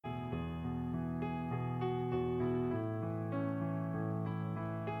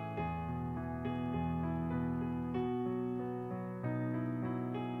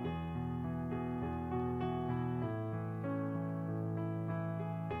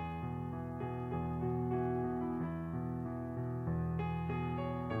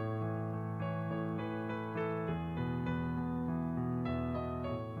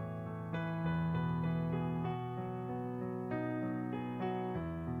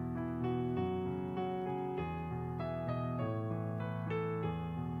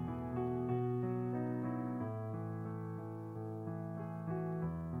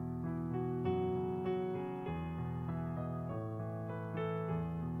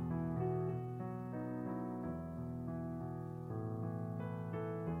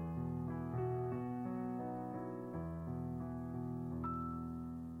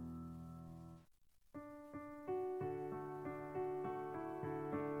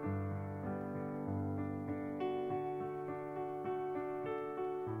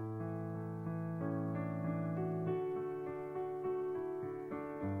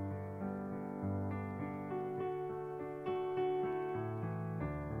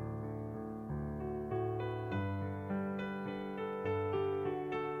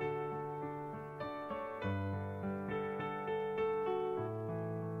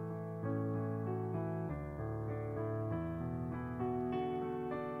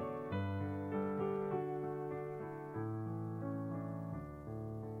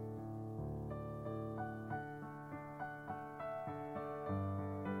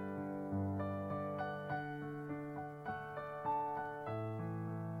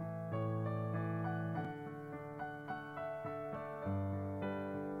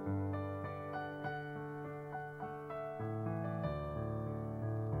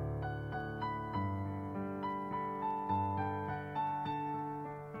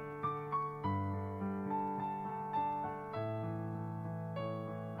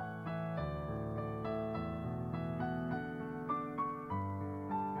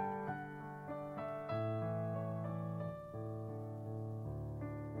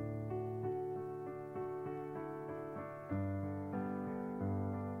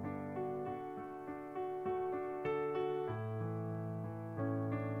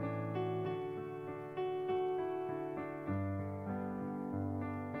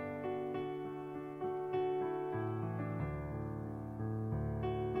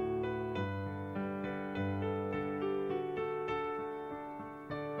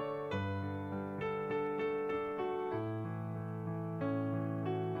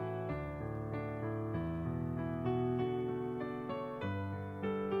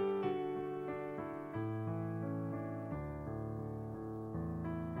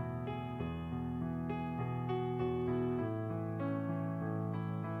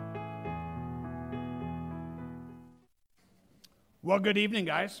Well, good evening,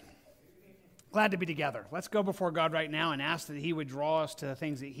 guys. Glad to be together. Let's go before God right now and ask that He would draw us to the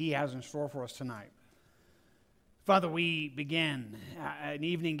things that He has in store for us tonight. Father, we begin an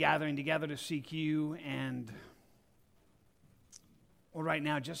evening gathering together to seek You, and well, right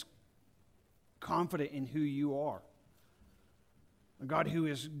now, just confident in who You are. A God who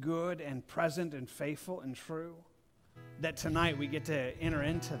is good and present and faithful and true. That tonight we get to enter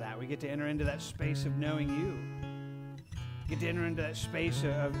into that. We get to enter into that space of knowing You. Get to enter into that space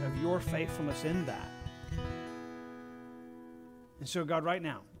of Your faithfulness in that. And so, God, right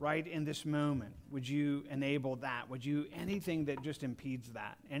now, right in this moment, would You enable that? Would You, anything that just impedes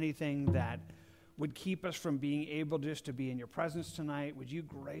that, anything that would keep us from being able just to be in Your presence tonight, would You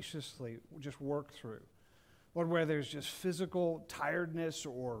graciously just work through? Lord, where there's just physical tiredness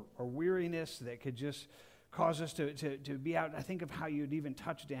or weariness that could just cause us to be out. I think of how You'd even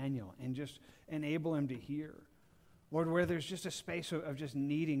touch Daniel and just enable him to hear. Lord, where there's just a space of just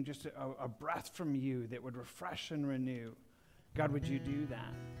needing just a breath from You that would refresh and renew, God, would You do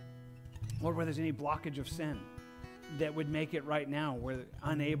that? Lord, where there's any blockage of sin that would make it right now, where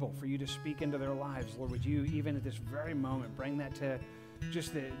unable for You to speak into their lives, Lord, would You, even at this very moment, bring that to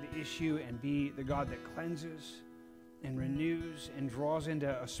just the issue and be the God that cleanses and renews and draws into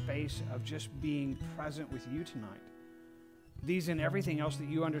a space of just being present with You tonight. These and everything else that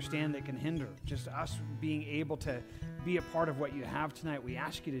You understand that can hinder just us being able to be a part of what You have tonight, we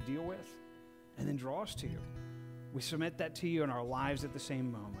ask You to deal with and then draw us to You. We submit that to You in our lives at the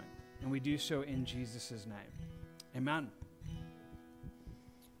same moment, and we do so in Jesus' name. Amen.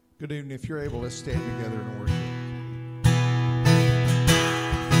 Good evening. If you're able, let's stand together and worship.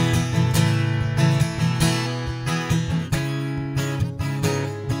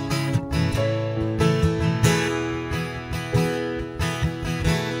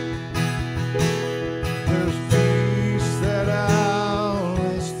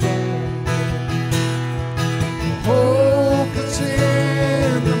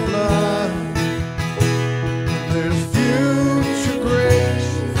 There's future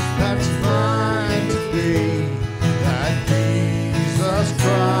grace that's mine today.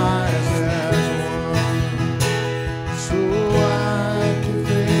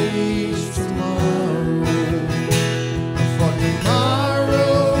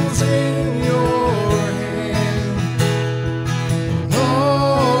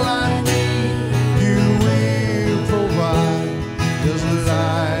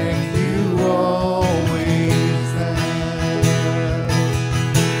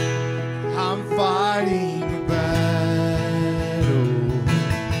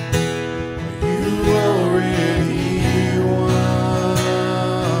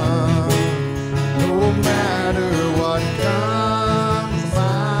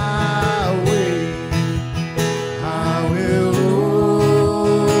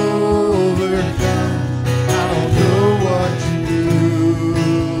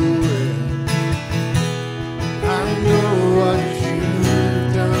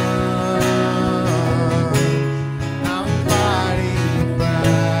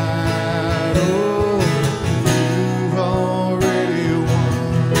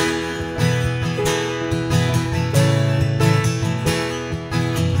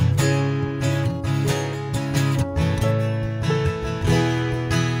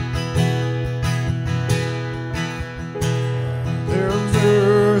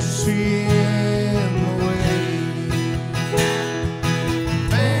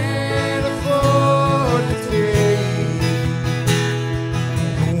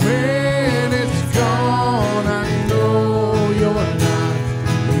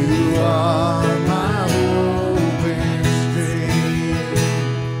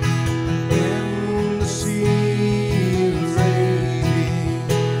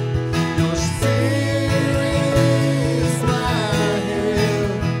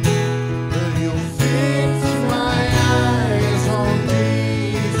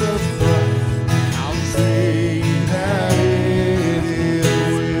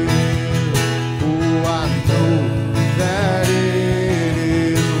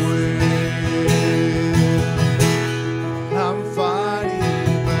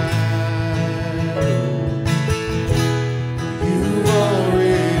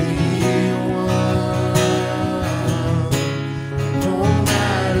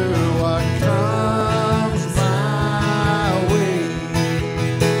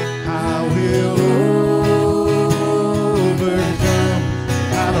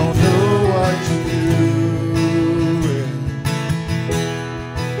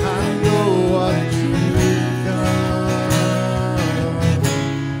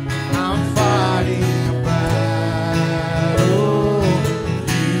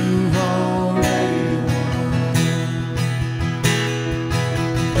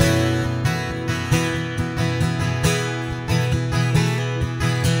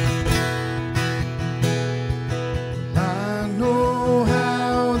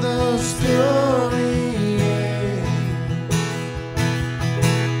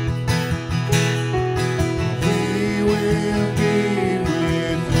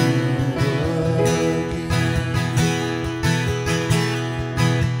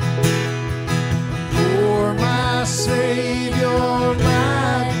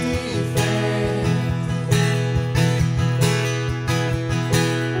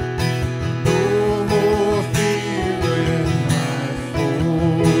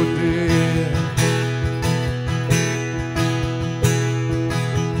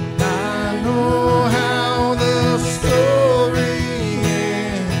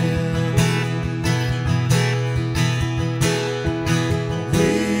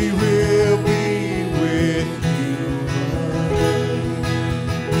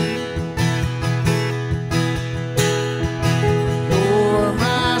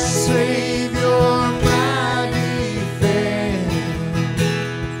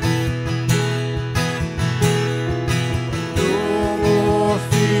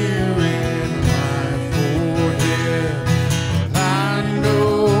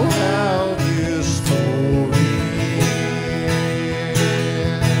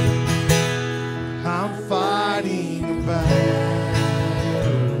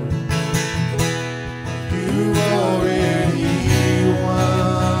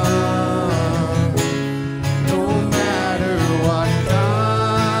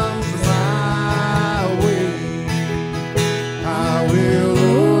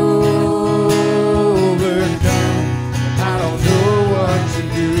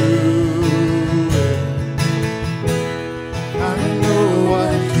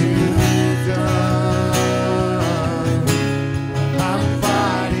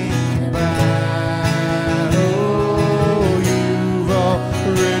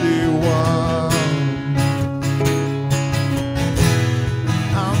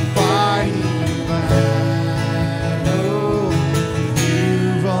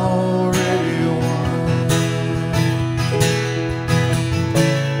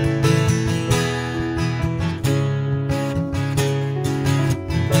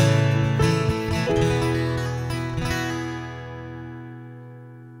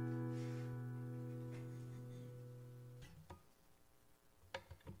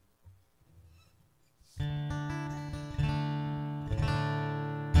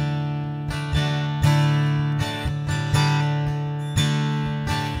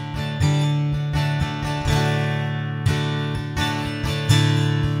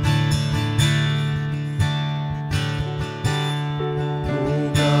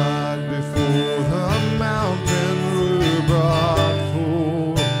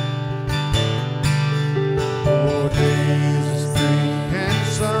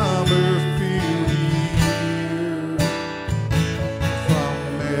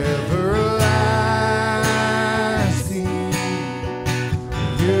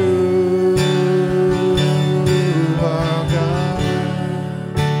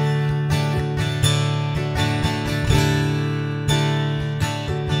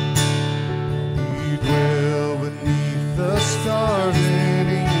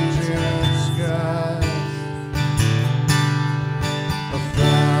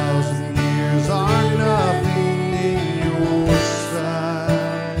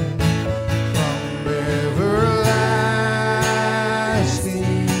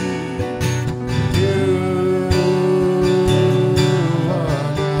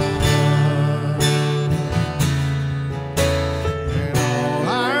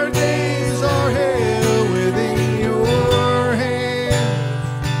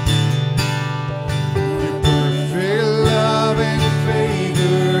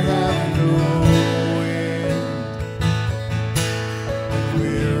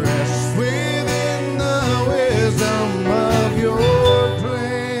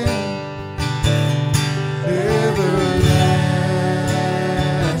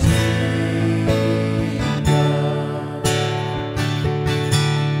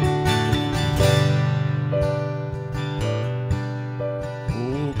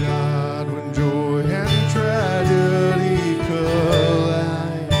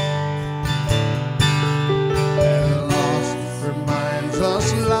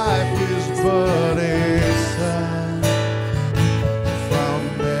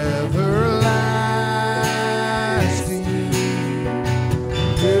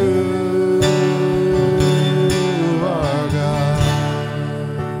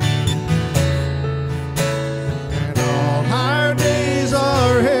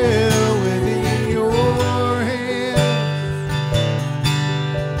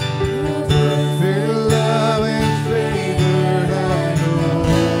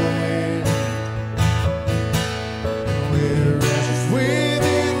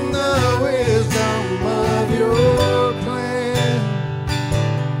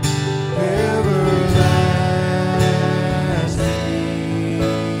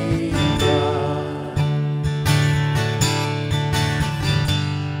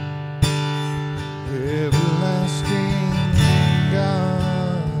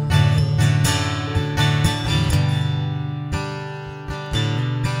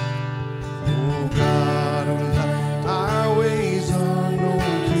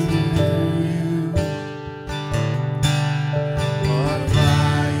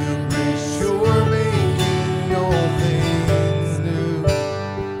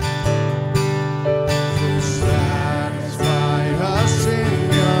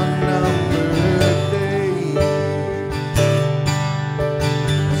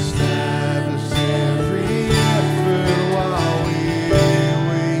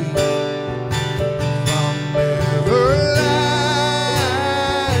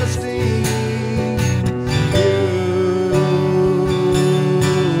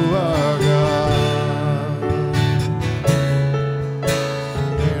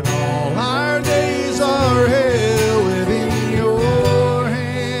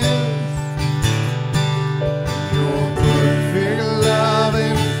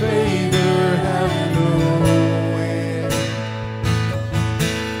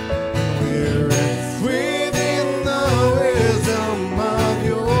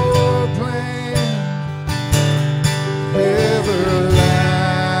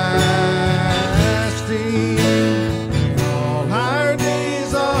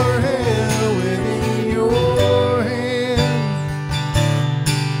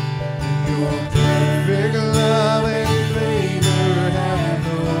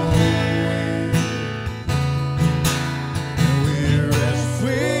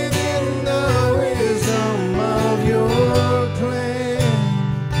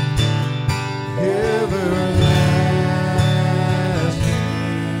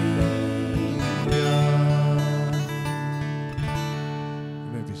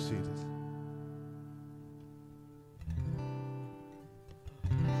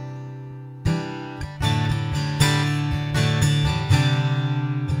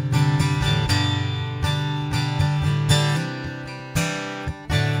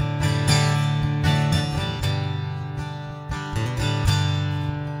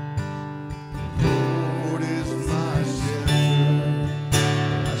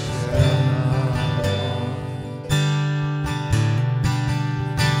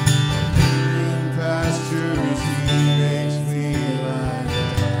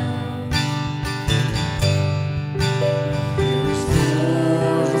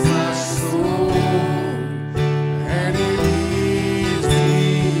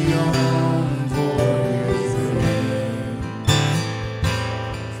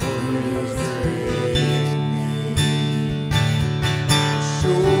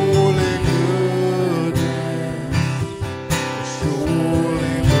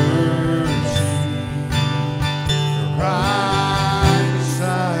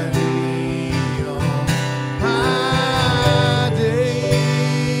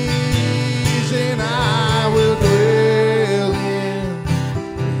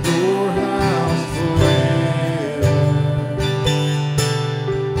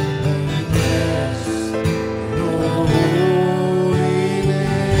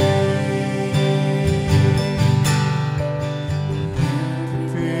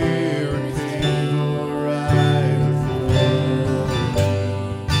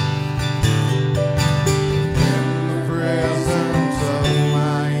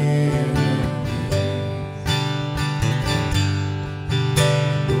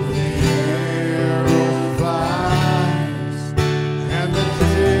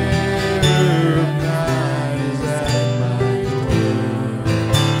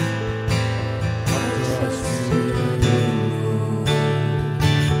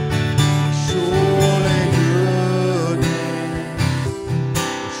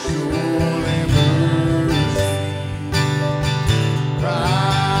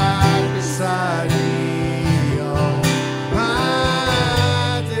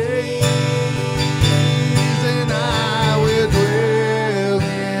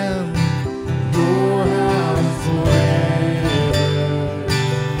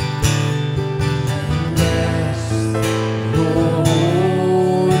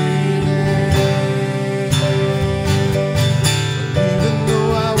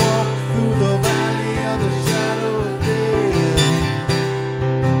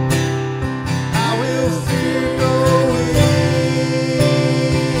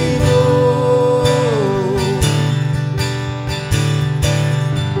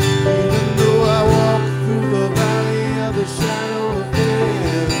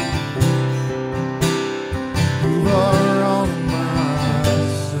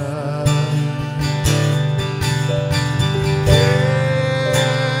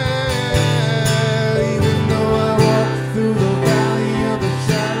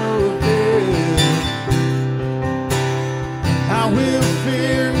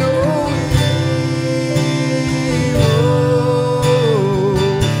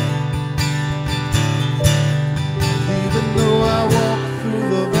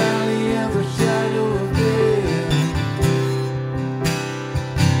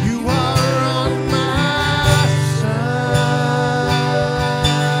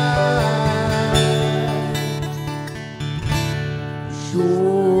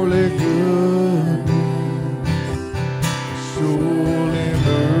 Surely goodness, surely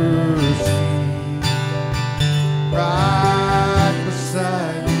mercy, right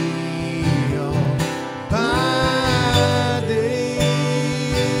beside me all my days,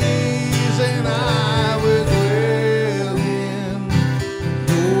 and I will dwell in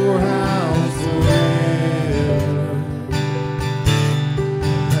your house forever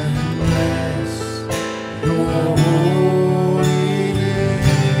and bless your holy name,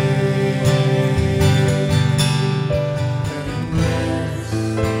 and bless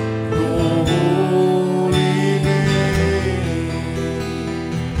your holy name,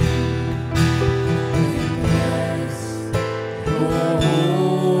 and bless your holy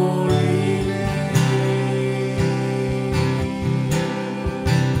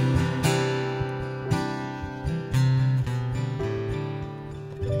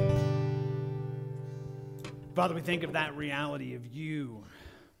Father, we think of that reality of you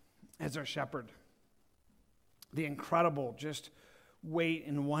as our shepherd. The incredible just weight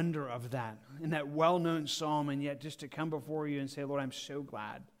and wonder of that in that well-known psalm, and yet just to come before you and say, Lord, I'm so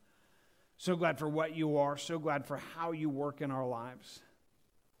glad. So glad for what you are, so glad for how you work in our lives.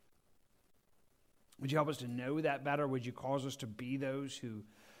 Would you help us to know that better? Would you cause us to be those who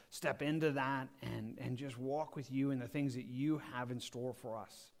step into that and just walk with you in the things that you have in store for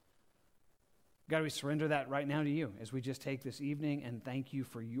us? God, we surrender that right now to you as we just take this evening and thank you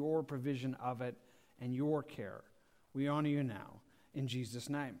for your provision of it and your care. We honor you now in Jesus'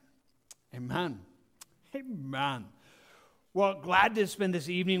 name. Amen. Amen. Well, glad to spend this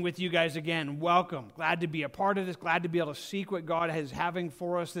evening with you guys again. Welcome. Glad to be a part of this. Glad to be able to seek what God is having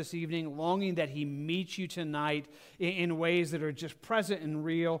for us this evening. Longing that he meets you tonight in ways that are just present and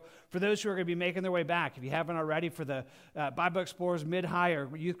real. For those who are going to be making their way back, if you haven't already, for the Bible Explorers Mid-High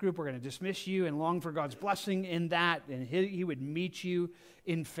or youth group, we're going to dismiss you and long for God's blessing in that. And he would meet you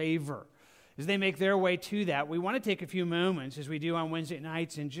in favor. As they make their way to that, we want to take a few moments, as we do on Wednesday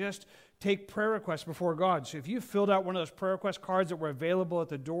nights, and just take prayer requests before God. So if you filled out one of those prayer request cards that were available at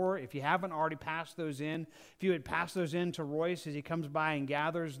the door, if you haven't already passed those in, if you would pass those in to Royce as he comes by and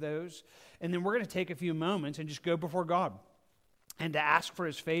gathers those, and then we're going to take a few moments and just go before God and to ask for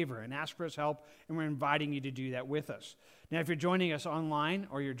his favor and ask for his help, and we're inviting you to do that with us. Now, if you're joining us online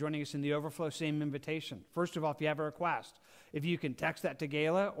or you're joining us in the overflow, same invitation. First of all, if you have a request, if you can text that to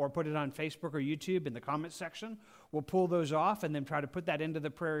Gayla or put it on Facebook or YouTube in the comments section, we'll pull those off and then try to put that into the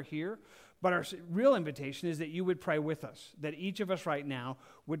prayer here. But our real invitation is that you would pray with us, that each of us right now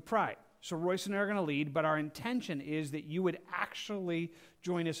would pray. So Royce and I are going to lead, but our intention is that you would actually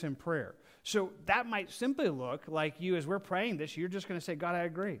join us in prayer. So that might simply look like you, as we're praying this, you're just going to say, God, I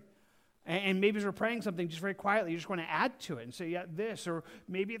agree. And maybe as we're praying something just very quietly, you just want to add to it and say, yeah, this. Or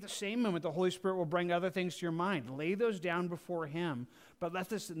maybe at the same moment, the Holy Spirit will bring other things to your mind. Lay those down before him. But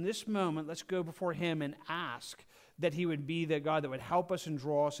in this moment, let's go before him and ask that he would be the God that would help us and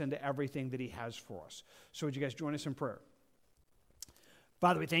draw us into everything that he has for us. So would you guys join us in prayer?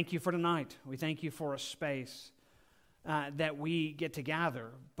 Father, we thank you for tonight. We thank you for a space that we get to gather.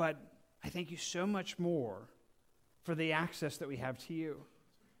 But I thank you so much more for the access that we have to you.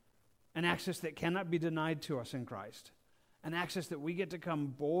 An access that cannot be denied to us in Christ. An access that we get to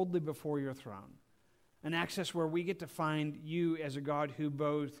come boldly before your throne. An access where we get to find you as a God who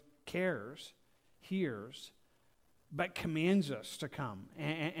both cares, hears, but commands us to come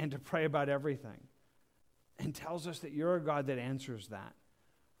and to pray about everything. And tells us that you're a God that answers that.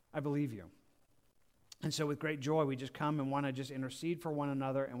 I believe you. And so with great joy, we just come and want to just intercede for one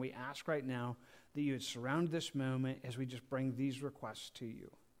another. And we ask right now that you would surround this moment as we just bring these requests to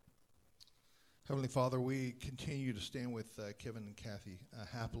you. Heavenly Father, we continue to stand with Kevin and Kathy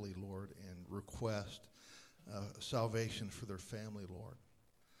happily, Lord, and request salvation for their family, Lord.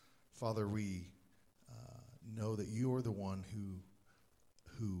 Father, we know that you are the one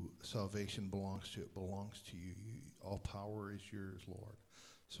who salvation belongs to. It belongs to you. All power is yours, Lord.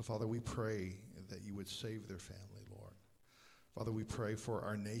 So, Father, we pray that you would save their family, Lord. Father, we pray for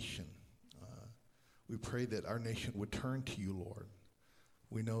our nation. We pray that our nation would turn to you, Lord.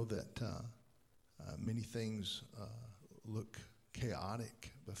 We know that many things look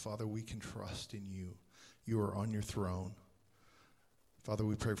chaotic, but Father, we can trust in you. You are on your throne. Father,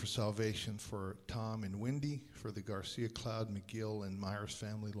 we pray for salvation for Tom and Wendy, for the Garcia, Cloud, McGill, and Myers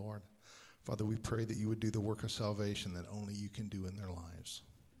family, Lord. Father, we pray that you would do the work of salvation that only you can do in their lives.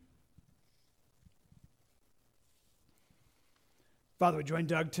 Father, we join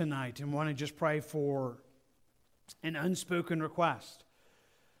Doug tonight and want to just pray for an unspoken request.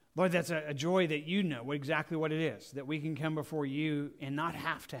 Lord, that's a joy that you know exactly what it is, that we can come before you and not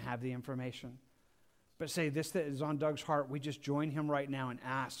have to have the information, but say this that is on Doug's heart, we just join him right now and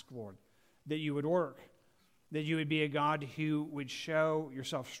ask, Lord, that you would work, that you would be a God who would show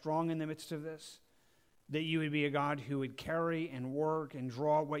yourself strong in the midst of this, that you would be a God who would carry and work and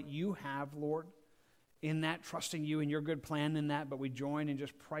draw what you have, Lord, in that, trusting you and your good plan in that, but we join and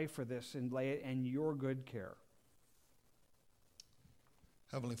just pray for this and lay it in your good care.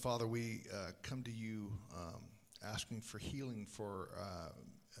 Heavenly Father, we come to you asking for healing for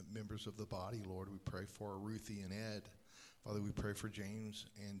members of the body, Lord. We pray for Ruthie and Ed. Father, we pray for James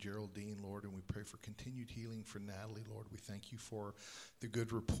and Geraldine, Lord, and we pray for continued healing for Natalie, Lord. We thank you for the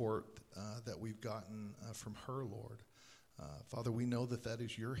good report that we've gotten from her, Lord. Father, we know that that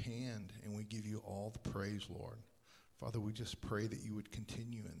is your hand, and we give you all the praise, Lord. Father, we just pray that you would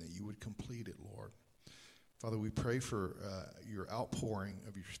continue and that you would complete it, Lord. Father, we pray for your outpouring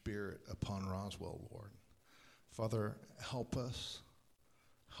of your Spirit upon Roswell, Lord. Father, help us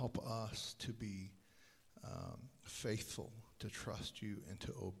to be faithful, to trust you, and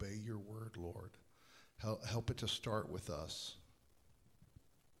to obey your word, Lord. Help it to start with us.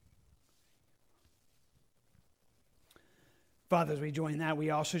 Father, as we join that, we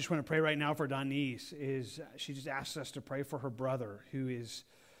also just want to pray right now for Denise. She just asked us to pray for her brother who is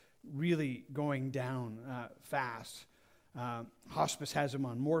really going down fast. Hospice has him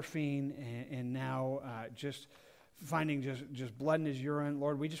on morphine and now just finding just blood in his urine.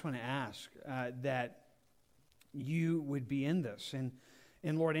 Lord, we just want to ask that you would be in this.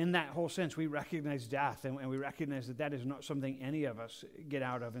 And Lord, in that whole sense, we recognize death and we recognize that that is not something any of us get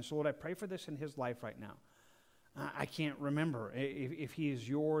out of. And so, Lord, I pray for this in his life right now. I can't remember if he is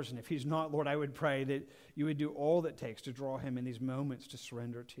yours, and if he's not, Lord, I would pray that you would do all that takes to draw him in these moments to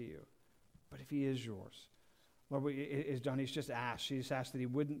surrender to you. But if he is yours, Lord, as Donnie's just asked, she just asked that he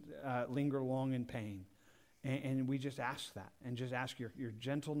wouldn't linger long in pain. And we just ask that, and just ask your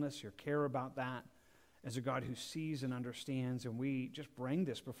gentleness, your care about that, as a God who sees and understands. And we just bring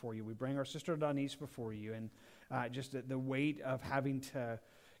this before you. We bring our sister Denise before you, and just the weight of having to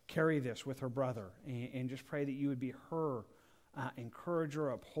carry this with her brother, and just pray that you would be her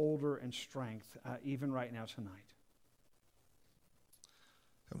encourager, upholder, and strength even right now tonight.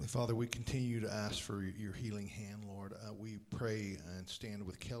 Heavenly Father, we continue to ask for your healing hand, Lord. We pray and stand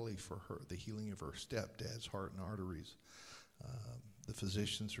with Kelly for the healing of her stepdad's heart and arteries. The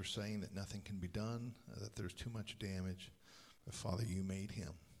physicians are saying that nothing can be done, that there's too much damage. But Father, you made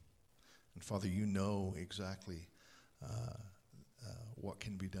him. And Father, you know exactly what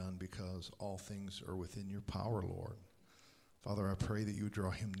can be done, because all things are within your power, Lord. Father, I pray that you would draw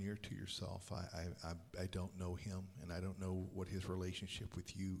him near to yourself. I don't know him, and I don't know what his relationship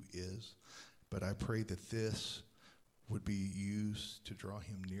with you is, but I pray that this would be used to draw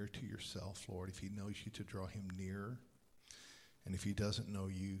him near to yourself, Lord. If he knows you, to draw him nearer, and if he doesn't know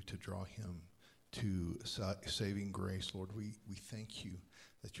you, to draw him to saving grace, Lord. We thank you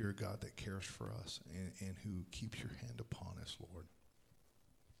that you're a God that cares for us and who keeps your hand upon us, Lord.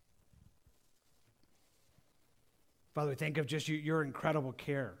 Father, we think of just your incredible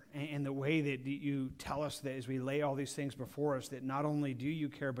care and the way that you tell us that as we lay all these things before us, that not only do you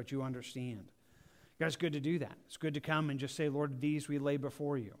care, but you understand. God, it's good to do that. It's good to come and just say, Lord, these we lay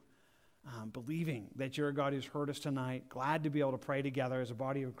before you, believing that you're a God who's heard us tonight, glad to be able to pray together as a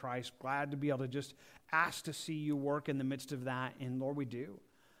body of Christ, glad to be able to just ask to see you work in the midst of that, and Lord, we do.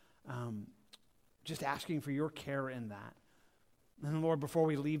 Just asking for your care in that. And Lord, before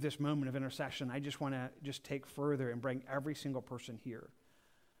we leave this moment of intercession, I just want to just take further and bring every single person here.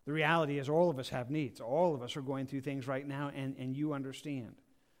 The reality is all of us have needs. All of us are going through things right now, and you understand.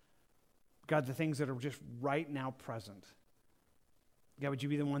 God, the things that are just right now present. God, would you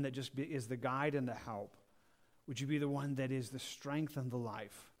be the one that just is the guide and the help? Would you be the one that is the strength and the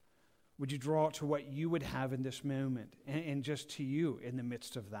life? Would you draw it to what you would have in this moment and just to you in the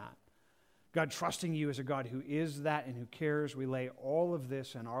midst of that? God, trusting you as a God who is that and who cares, we lay all of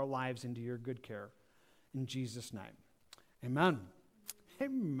this and our lives into your good care. In Jesus' name, amen.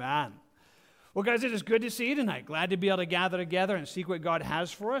 Amen. Well, guys, it is good to see you tonight. Glad to be able to gather together and seek what God has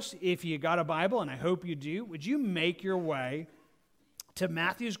for us. If you got a Bible, and I hope you do, would you make your way to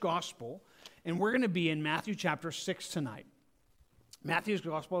Matthew's Gospel? And we're going to be in Matthew chapter 6 tonight. Matthew's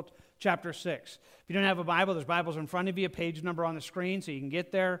Gospel, chapter 6. If you don't have a Bible, there's Bibles in front of you, a page number on the screen so you can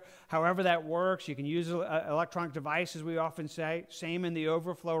get there. However that works, you can use an electronic device, as we often say. Same in the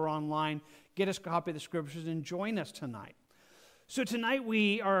overflow or online. Get us a copy of the Scriptures and join us tonight. So tonight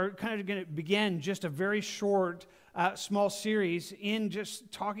we are kind of going to begin just a very short, small series in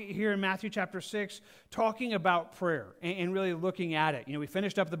just talking here in Matthew chapter 6, talking about prayer and really looking at it. You know, we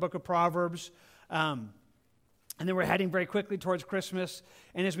finished up the book of Proverbs. And then we're heading very quickly towards Christmas.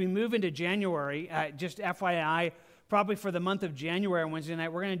 And as we move into January, just FYI, probably for the month of January on Wednesday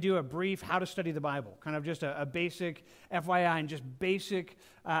night, we're going to do a brief how to study the Bible, kind of just a basic FYI and just basic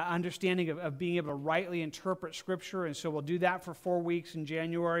understanding of being able to rightly interpret Scripture. And so we'll do that for 4 weeks in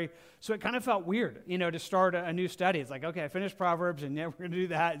January. So it kind of felt weird, to start a new study. It's like, okay, I finished Proverbs, and yeah, we're going to do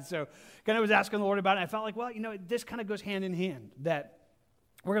that. And so kind of was asking the Lord about it. I felt like, well, this kind of goes hand in hand, that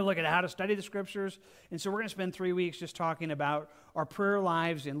we're going to look at how to study the Scriptures, and so we're going to spend 3 weeks just talking about our prayer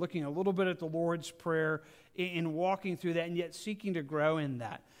lives and looking a little bit at the Lord's Prayer and walking through that and yet seeking to grow in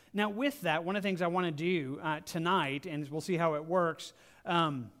that. Now, with that, one of the things I want to do tonight, and we'll see how it works,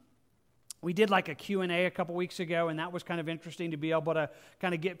 we did like a Q&A a couple weeks ago, and that was kind of interesting to be able to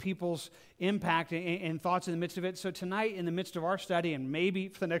kind of get people's impact and thoughts in the midst of it. So tonight, in the midst of our study, and maybe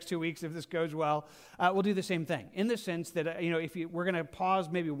for the next 2 weeks if this goes well, we'll do the same thing, in the sense that, we're going to pause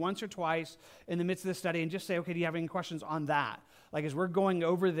maybe once or twice in the midst of the study and just say, okay, do you have any questions on that? Like, as we're going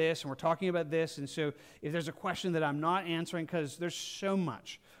over this and we're talking about this, and so if there's a question that I'm not answering, because there's so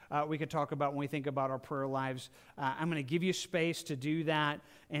much we could talk about when we think about our prayer lives, I'm going to give you space to do that.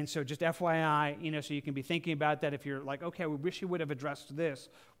 And so just FYI, so you can be thinking about that. If you're like, okay, we wish you would have addressed this,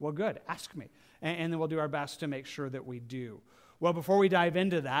 well, good, ask me. And then we'll do our best to make sure that we do. Well, before we dive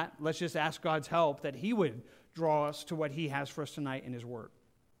into that, let's just ask God's help that He would draw us to what He has for us tonight in His Word.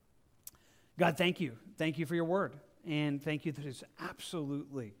 God, thank you. Thank you for your Word. And thank you that it's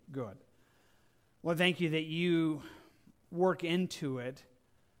absolutely good. Well, thank you that you work into it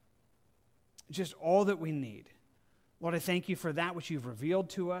just all that we need. Lord, I thank you for that which you've revealed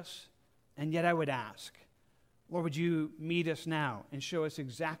to us. And yet I would ask, Lord, would you meet us now and show us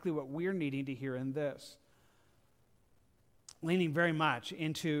exactly what we're needing to hear in this? Leaning very much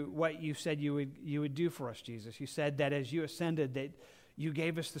into what you said you would do for us, Jesus. You said that as you ascended, that you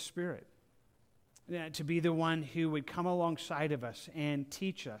gave us the Spirit to be the one who would come alongside of us and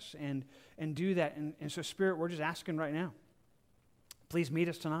teach us and do that. And so, Spirit, we're just asking right now, please meet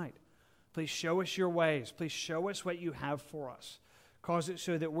us tonight. Please show us your ways. Please show us what you have for us. Cause it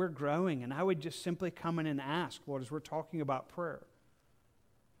so that we're growing. And I would just simply come in and ask, Lord, as we're talking about prayer,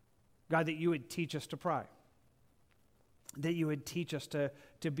 God, that you would teach us to pray. That you would teach us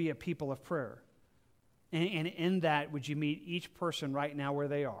to be a people of prayer. And in that, would you meet each person right now where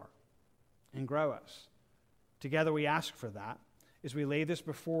they are and grow us? Together we ask for that as we lay this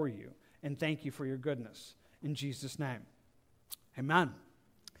before you and thank you for your goodness. In Jesus' name, amen.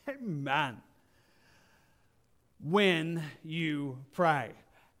 Amen. When you pray.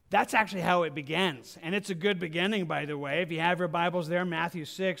 That's actually how it begins. And it's a good beginning, by the way. If you have your Bibles there, Matthew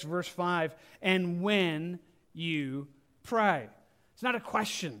 6, verse 5. And when you pray. It's not a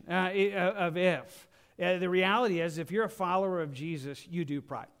question of if. The reality is, if you're a follower of Jesus, you do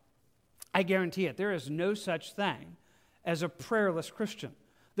pray. I guarantee it. There is no such thing as a prayerless Christian.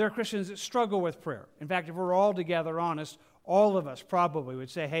 There are Christians that struggle with prayer. In fact, if we're all together honest, all of us probably would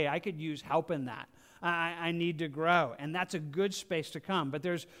say, hey, I could use help in that. I need to grow. And that's a good space to come. But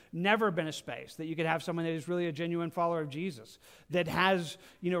there's never been a space that you could have someone that is really a genuine follower of Jesus, that has,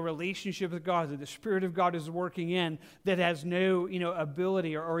 relationship with God, that the Spirit of God is working in, that has no,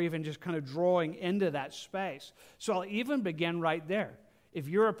 ability or even just kind of drawing into that space. So I'll even begin right there. If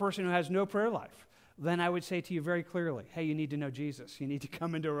you're a person who has no prayer life, then I would say to you very clearly, hey, you need to know Jesus. You need to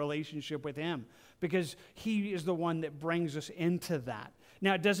come into a relationship with Him because He is the one that brings us into that.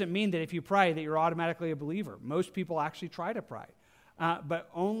 Now, it doesn't mean that if you pray that you're automatically a believer. Most people actually try to pray. But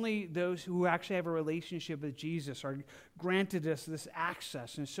only those who actually have a relationship with Jesus are granted us this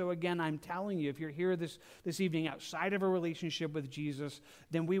access. And so again, I'm telling you, if you're here this evening outside of a relationship with Jesus,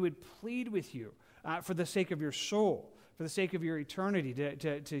 then we would plead with you for the sake of your soul, for the sake of your eternity,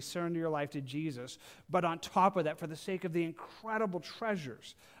 to surrender your life to Jesus. But on top of that, for the sake of the incredible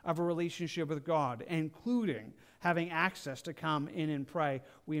treasures of a relationship with God, including having access to come in and pray,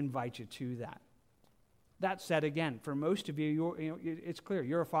 we invite you to that. That said, again, for most of you, it's clear,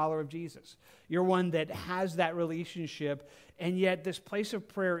 you're a follower of Jesus. You're one that has that relationship, and yet this place of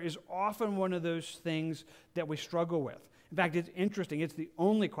prayer is often one of those things that we struggle with. In fact, it's interesting. It's the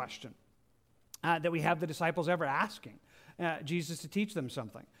only question that we have the disciples ever asking Jesus to teach them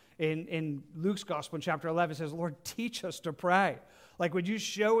something. In Luke's Gospel, in chapter 11, it says, Lord, teach us to pray. Like, would you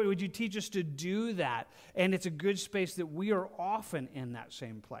teach us to do that? And it's a good space that we are often in that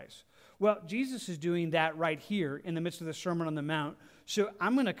same place. Well, Jesus is doing that right here in the midst of the Sermon on the Mount. So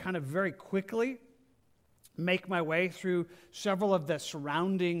I'm going to kind of very quickly make my way through several of the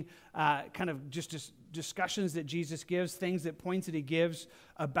surrounding kind of just discussions that Jesus gives, things that points that he gives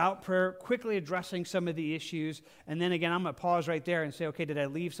about prayer, quickly addressing some of the issues. And then again, I'm going to pause right there and say, okay, did I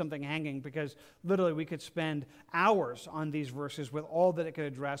leave something hanging? Because literally we could spend hours on these verses with all that it could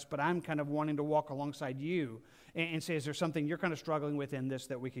address, but I'm kind of wanting to walk alongside you and say, is there something you're kind of struggling with in this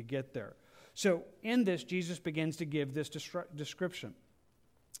that we could get there? So in this, Jesus begins to give this description.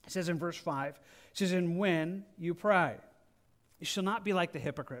 It says in verse 5, it says, and when you pray, you shall not be like the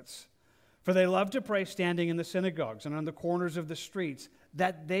hypocrites, for they love to pray standing in the synagogues and on the corners of the streets,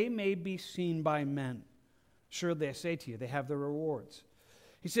 that they may be seen by men. Surely I say to you, they have their rewards.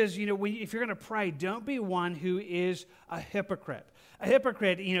 He says, if you're going to pray, don't be one who is a hypocrite. A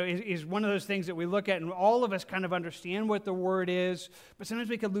hypocrite, is one of those things that we look at, and all of us kind of understand what the word is, but sometimes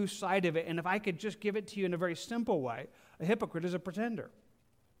we could lose sight of it. And if I could just give it to you in a very simple way, a hypocrite is a pretender.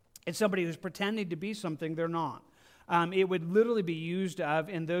 It's somebody who's pretending to be something they're not. It would literally be used of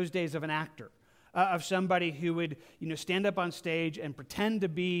in those days of an actor, of somebody who would, stand up on stage and pretend to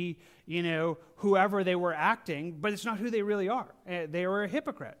be, whoever they were acting, but it's not who they really are. They were a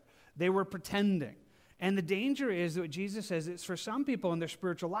hypocrite. They were pretending. And the danger is that what Jesus says is for some people in their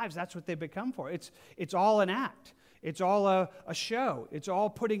spiritual lives, that's what they become for. It's all an act. It's all a show. It's all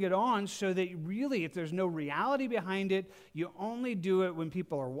putting it on so that really, if there's no reality behind it, you only do it when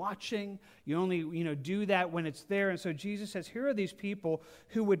people are watching. You only, do that when it's there. And so Jesus says, here are these people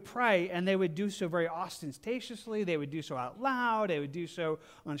who would pray, and they would do so very ostentatiously. They would do so out loud. They would do so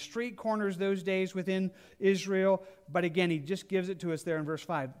on street corners those days within Israel. But again, he just gives it to us there in verse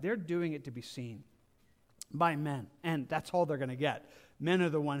 5. They're doing it to be seen by men, and that's all they're going to get. Men are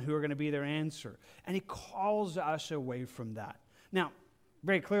the one who are going to be their answer. And he calls us away from that. Now,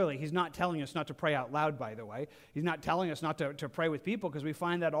 very clearly, he's not telling us not to pray out loud, by the way. He's not telling us not to pray with people, because we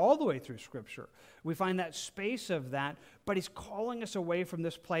find that all the way through Scripture. We find that space of that, but he's calling us away from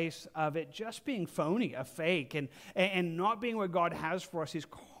this place of it just being phony, a fake, and not being what God has for us. He's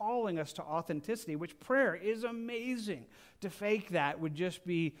calling us to authenticity, which prayer is amazing. To fake that would just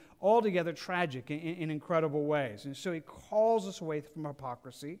be altogether tragic in incredible ways. And so he calls us away from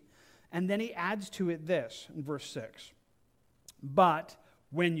hypocrisy, and then he adds to it this in verse 6. But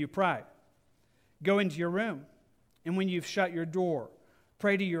when you pray, go into your room, and when you've shut your door,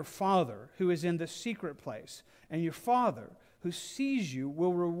 pray to your Father who is in the secret place, and your Father who sees you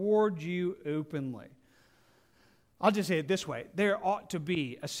will reward you openly. I'll just say it this way. There ought to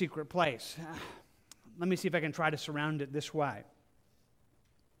be a secret place. Let me see if I can try to surround it this way.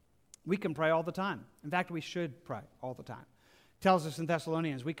 We can pray all the time. In fact, we should pray all the time. It tells us in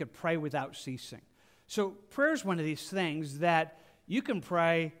Thessalonians we could pray without ceasing. So prayer is one of these things that you can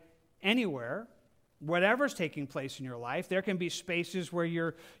pray anywhere, whatever's taking place in your life. There can be spaces where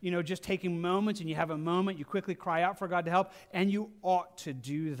you're, just taking moments and you have a moment, you quickly cry out for God to help, and you ought to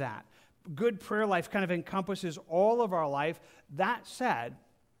do that. Good prayer life kind of encompasses all of our life. That said,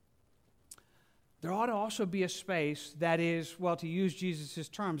 there ought to also be a space that is, well, to use Jesus'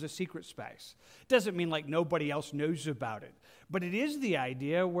 terms, a secret space. It doesn't mean like nobody else knows about it, but it is the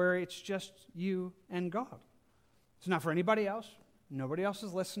idea where it's just you and God. It's not for anybody else. Nobody else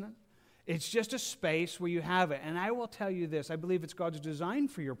is listening. It's just a space where you have it. And I will tell you this, I believe it's God's design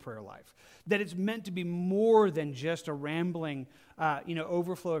for your prayer life, that it's meant to be more than just a rambling,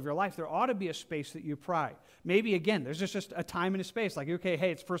 overflow of your life. There ought to be a space that you pray. Maybe, again, there's just a time and a space, like, okay,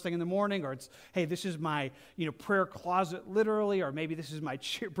 hey, it's first thing in the morning, or it's, hey, this is my, prayer closet, literally, or maybe this is my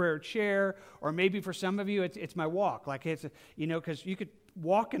prayer chair, or maybe for some of you, it's my walk. Like, it's, because you could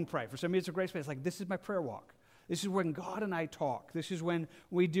walk and pray. For some of you, it's a great space. Like, this is my prayer walk. This is when God and I talk. This is when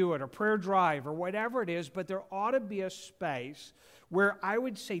we do it, or prayer drive, or whatever it is. But there ought to be a space where I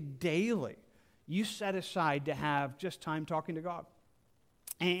would say daily you set aside to have just time talking to God.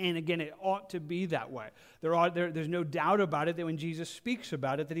 And again, it ought to be that way. There's no doubt about it that when Jesus speaks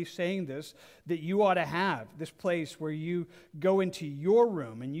about it, that he's saying this, that you ought to have this place where you go into your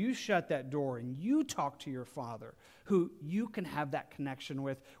room and you shut that door and you talk to your Father, who you can have that connection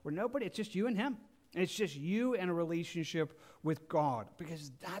with, where it's just you and him. It's just you and a relationship with God,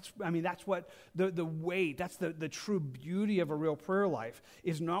 because that's what the weight, that's the true beauty of a real prayer life,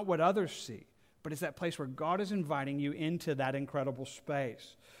 is not what others see, but it's that place where God is inviting you into that incredible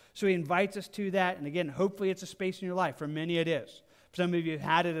space. So he invites us to that, and again, hopefully it's a space in your life. For many it is. For some of you have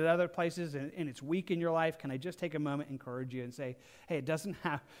had it at other places, and it's weak in your life. Can I just take a moment and encourage you and say, hey, it doesn't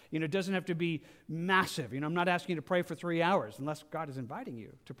have to be massive. I'm not asking you to pray for 3 hours, unless God is inviting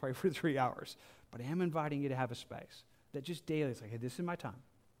you to pray for 3 hours. But I am inviting you to have a space that just daily is like, hey, this is my time.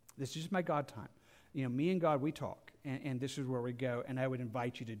 This is just my God time. Me and God, we talk, and this is where we go, and I would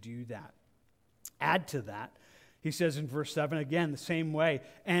invite you to do that. Add to that, He says in verse 7, again, the same way,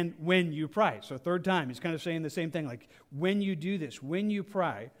 and when you pray. So third time, he's kind of saying the same thing, like, when you do this, when you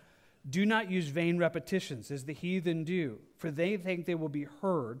pray, do not use vain repetitions as the heathen do, for they think they will be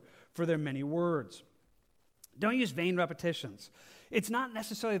heard for their many words. Don't use vain repetitions. It's not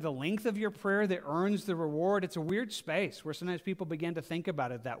necessarily the length of your prayer that earns the reward. It's a weird space where sometimes people begin to think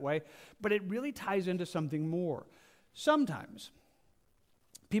about it that way, but it really ties into something more. Sometimes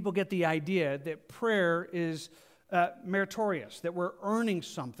people get the idea that prayer is meritorious, that we're earning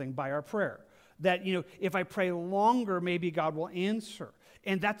something by our prayer. That, if I pray longer, maybe God will answer.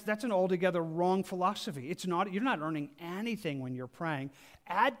 And that's an altogether wrong philosophy. It's not, you're not earning anything when you're praying.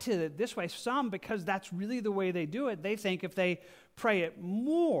 Add to it this way, some, because that's really the way they do it, they think if they pray it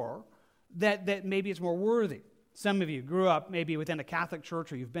more, that maybe it's more worthy. Some of you grew up maybe within a Catholic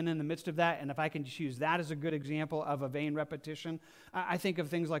church, or you've been in the midst of that, and if I can just use that as a good example of a vain repetition, I think of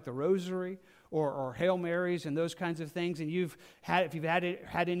things like the Rosary or Hail Marys and those kinds of things, and if you've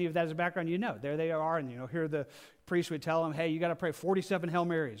had any of that as a background, there they are, and here the priest would tell them, hey, you got to pray 47 Hail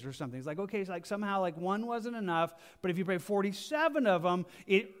Marys or something. It's like, okay, it's like somehow like one wasn't enough, but if you pray 47 of them,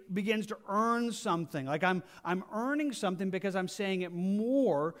 it begins to earn something. Like I'm earning something because I'm saying it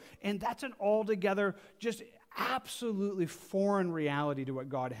more, and that's an altogether just absolutely foreign reality to what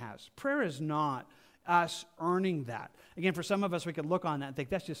God has. Prayer is not us earning that. Again, for some of us, we could look on that and think,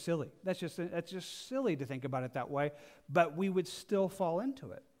 that's just silly. That's just silly to think about it that way. But we would still fall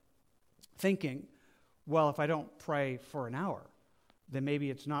into it, thinking, well, if I don't pray for an hour, then maybe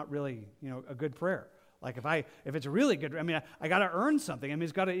it's not really, a good prayer. Like if it's a really good, I got to earn something.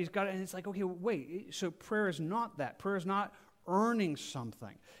 He's got to, and it's like, okay, wait. So prayer is not that. Prayer is not earning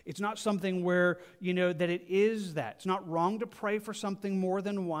something. It's not something where, that it is that. It's not wrong to pray for something more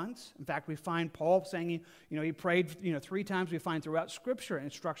than once. In fact, we find Paul saying, he prayed, 3 times. We find throughout Scripture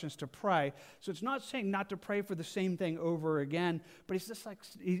instructions to pray. So it's not saying not to pray for the same thing over again, but it's just like,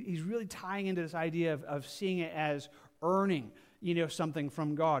 he's really tying into this idea of seeing it as earning, something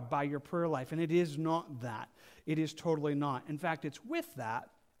from God by your prayer life. And it is not that. It is totally not. In fact, it's with that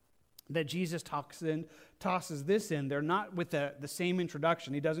Jesus tosses this in. They're not with the same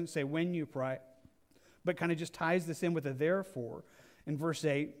introduction. He doesn't say when you pray, but kind of just ties this in with a therefore. In verse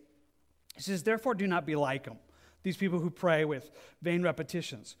 8, he says, therefore do not be like them, these people who pray with vain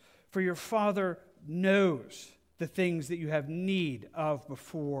repetitions. For your Father knows the things that you have need of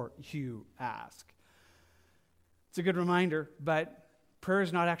before you ask. It's a good reminder, but prayer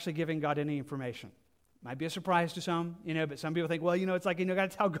is not actually giving God any information. Might be a surprise to some, but some people think, well, it's like, got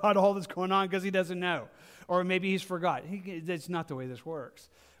to tell God all that's going on because he doesn't know. Or maybe he's forgot. It's not the way this works.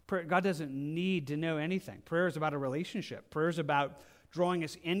 God doesn't need to know anything. Prayer is about a relationship. Prayer is about drawing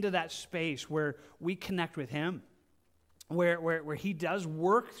us into that space where we connect with him, where he does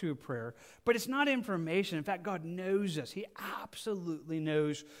work through prayer. But it's not information. In fact, God knows us. He absolutely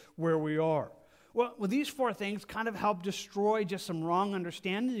knows where we are. Well, these 4 things kind of help destroy just some wrong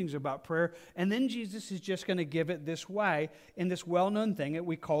understandings about prayer, and then Jesus is just going to give it this way in this well-known thing that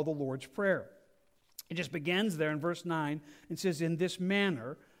we call the Lord's Prayer. It just begins there in verse 9 and says, in this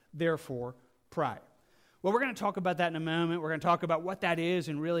manner, therefore, pray. Well, we're going to talk about that in a moment. We're going to talk about what that is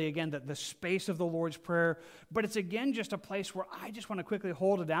and really, again, the space of the Lord's Prayer. But it's, again, just a place where I just want to quickly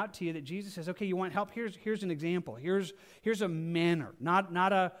hold it out to you that Jesus says, okay, you want help? Here's an example. Here's a manner,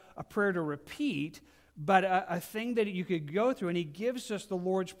 not a prayer to repeat, but a thing that you could go through. And he gives us the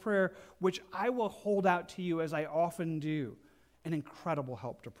Lord's Prayer, which I will hold out to you as I often do, an incredible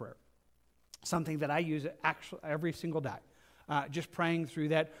help to prayer. Something that I use actually every single day. Just praying through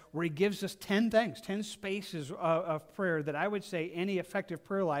that, where he gives us 10 things, 10 spaces of prayer that I would say any effective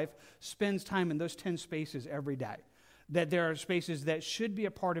prayer life spends time in those 10 spaces every day. That there are spaces that should be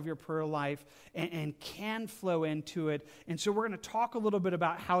a part of your prayer life and can flow into it. And so we're going to talk a little bit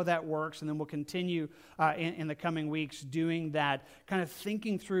about how that works, and then we'll continue in the coming weeks doing that, kind of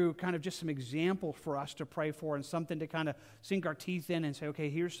thinking through kind of just some examples for us to pray for and something to kind of sink our teeth in and say, okay,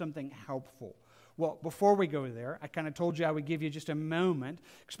 here's something helpful. Well, before we go there, I kind of told you I would give you just a moment,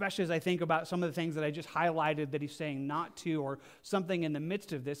 especially as I think about some of the things that I just highlighted that he's saying not to, or something in the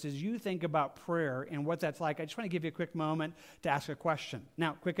midst of this. As you think about prayer and what that's like, I just want to give you a quick moment to ask a question.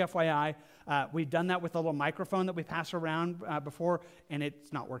 Now, quick FYI, we've done that with a little microphone that we pass around before, and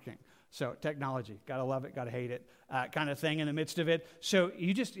it's not working. So technology, gotta love it, gotta hate it, kind of thing in the midst of it. So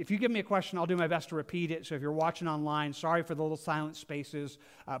if you give me a question, I'll do my best to repeat it. So if you're watching online, sorry for the little silent spaces,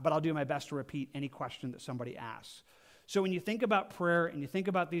 but I'll do my best to repeat any question that somebody asks. So when you think about prayer and you think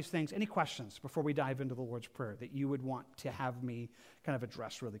about these things, any questions before we dive into the Lord's Prayer that you would want to have me kind of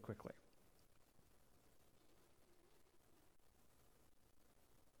address really quickly?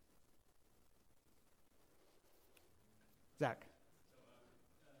 Zach.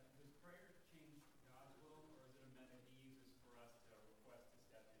 Does prayer change God's will, or is it a method he uses for us to request to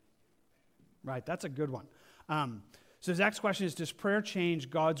step into? Right, that's a good one. So Zach's question is, does prayer change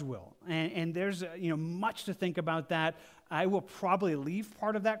God's will? And there's much to think about that. I will probably leave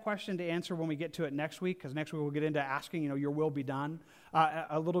part of that question to answer when we get to it next week, because next week we'll get into asking, your will be done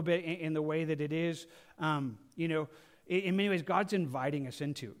a little bit in the way that it is. In many ways, God's inviting us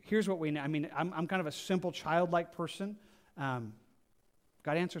into. Here's what we know. I mean, I'm kind of a simple, childlike person. God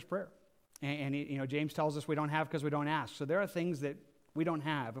answers prayer. And James tells us we don't have because we don't ask. So there are things that we don't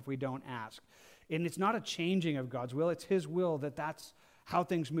have if we don't ask. And it's not a changing of God's will. It's his will that's how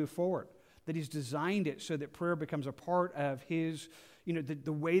things move forward, that he's designed it so that prayer becomes a part of his,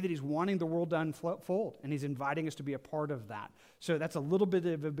 the way that he's wanting the world to unfold. And he's inviting us to be a part of that. So that's a little bit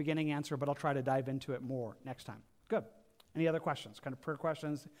of a beginning answer, but I'll try to dive into it more next time. Good. Any other questions? Kind of prayer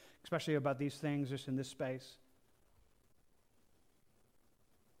questions, especially about these things just in this space?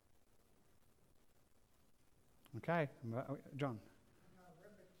 Okay. John.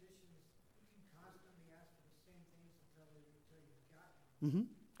 Mm-hmm.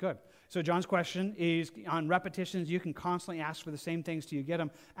 Good. So John's question is, on repetitions, you can constantly ask for the same things till you get them.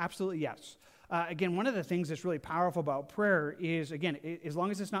 Absolutely, yes. Again, one of the things that's really powerful about prayer is, again, as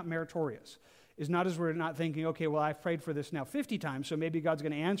long as it's not meritorious, is not as we're not thinking, okay, well, I've prayed for this now 50 times, so maybe God's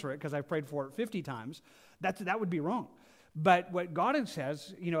going to answer it because I've prayed for it 50 times. That would be wrong. But what God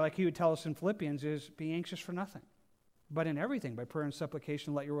says, like he would tell us in Philippians, is be anxious for nothing, but in everything, by prayer and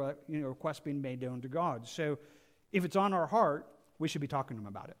supplication, let your request be made known to God. So if it's on our heart, we should be talking to him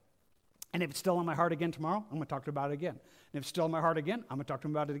about it. And if it's still on my heart again tomorrow, I'm going to talk to him about it again. And if it's still on my heart again, I'm going to talk to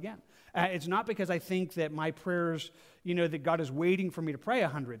him about it again. It's not because I think that my prayers, that God is waiting for me to pray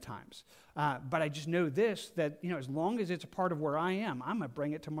 100 times. But I just know this, that, as long as it's a part of where I am, I'm going to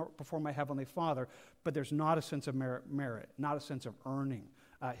bring it before my Heavenly Father. But there's not a sense of merit, not a sense of earning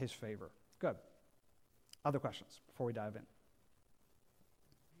his favor. Good. Other questions before we dive in?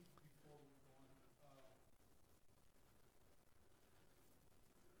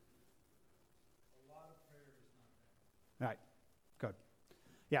 Right. Good.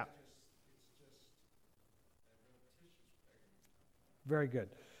 Yeah. Very good.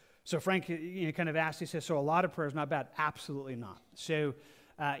 So Frank, kind of asked, he says, so a lot of prayer is not bad. Absolutely not. So,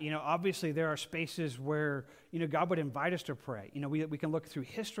 obviously there are spaces where, God would invite us to pray. We can look through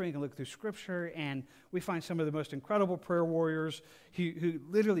history, we can look through Scripture, and we find some of the most incredible prayer warriors who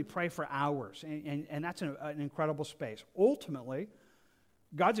literally pray for hours, and that's an incredible space. Ultimately,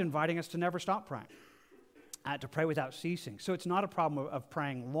 God's inviting us to never stop praying. To pray without ceasing. So it's not a problem of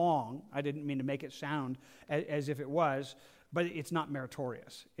praying long. I didn't mean to make it sound as if it was, but it's not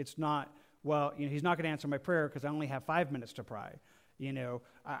meritorious. It's not, he's not going to answer my prayer because I only have 5 minutes to pray. He's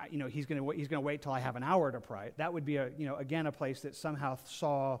going to wait till I have an hour to pray. That would be again a place that somehow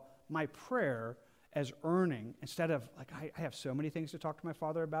saw my prayer as earning instead of like I have so many things to talk to my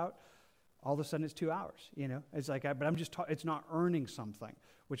Father about. All of a sudden it's 2 hours. It's like, but I'm just it's not earning something,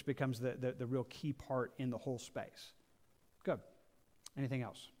 which becomes the real key part in the whole space. Good. Anything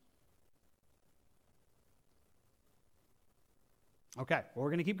else? Okay, well,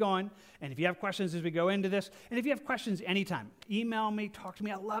 we're going to keep going. And if you have questions as we go into this, and if you have questions anytime, email me, talk to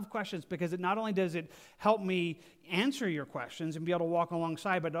me. I love questions because not only does it help me answer your questions and be able to walk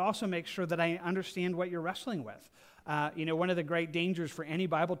alongside, but it also makes sure that I understand what you're wrestling with. One of the great dangers for any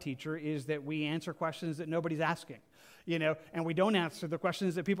Bible teacher is that we answer questions that nobody's asking. And we don't answer the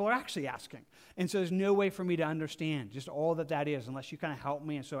questions that people are actually asking. And so there's no way for me to understand just all that is unless you kind of help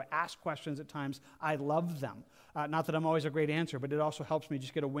me. And so I ask questions at times. I love them. Not that I'm always a great answer, but it also helps me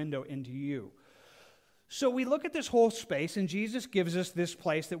just get a window into you. So we look at this whole space, and Jesus gives us this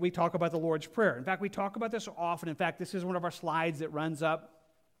place that we talk about the Lord's Prayer. In fact, we talk about this often. In fact, this is one of our slides that runs up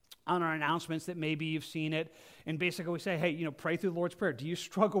on our announcements that maybe you've seen it. And basically we say, hey, pray through the Lord's Prayer. Do you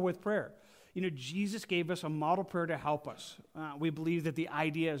struggle with prayer? Jesus gave us a model prayer to help us. We believe that the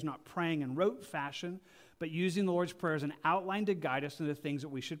idea is not praying in rote fashion, but using the Lord's Prayer as an outline to guide us into the things that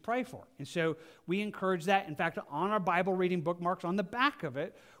we should pray for. And so we encourage that. In fact, on our Bible reading bookmarks, on the back of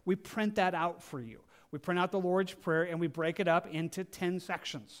it, we print that out for you. We print out the Lord's Prayer, and we break it up into 10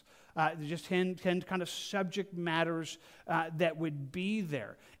 sections. Just 10 kind of subject matters that would be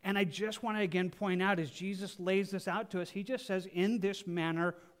there. And I just want to again point out, as Jesus lays this out to us, he just says, in this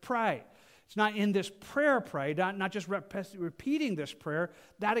manner, pray. It's not in this prayer, pray, not just repeating this prayer.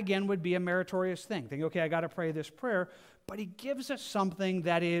 That, again, would be a meritorious thing. Think, okay, I got to pray this prayer. But he gives us something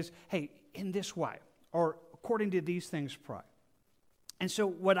that is, hey, in this way, or according to these things, pray. And so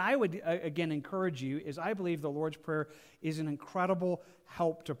what I would, again, encourage you is I believe the Lord's Prayer is an incredible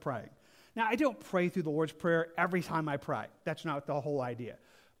help to pray. Now, I don't pray through the Lord's Prayer every time I pray. That's not the whole idea.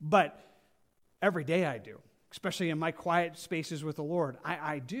 But every day I do, especially in my quiet spaces with the Lord.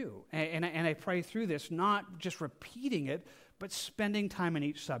 I do. And I pray through this, not just repeating it, but spending time in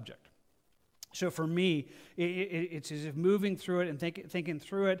each subject. So for me, it's as if moving through it and thinking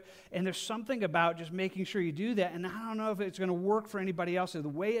through it. And there's something about just making sure you do that. And I don't know if it's going to work for anybody else the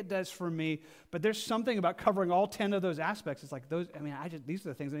way it does for me, but there's something about covering all 10 of those aspects. It's like these are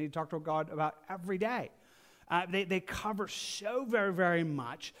the things I need to talk to God about every day. They cover so very, very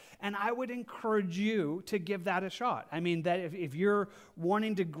much, and I would encourage you to give that a shot. I mean, that if you're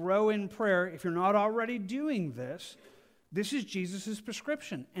wanting to grow in prayer, if you're not already doing this, this is Jesus'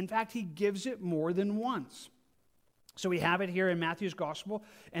 prescription. In fact, he gives it more than once. So we have it here in Matthew's gospel,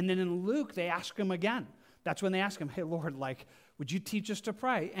 and then in Luke, they ask him again. That's when they ask him, hey, Lord, would you teach us to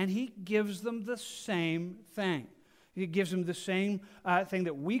pray? And he gives them the same thing. He gives them the same thing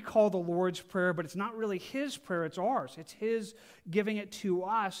that we call the Lord's Prayer, but it's not really his prayer, it's ours. It's his giving it to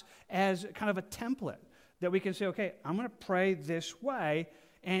us as kind of a template that we can say, okay, I'm going to pray this way.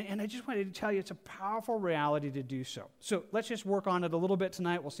 And I just wanted to tell you it's a powerful reality to do so. So let's just work on it a little bit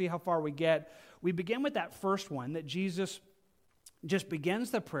tonight. We'll see how far we get. We begin with that first one that Jesus just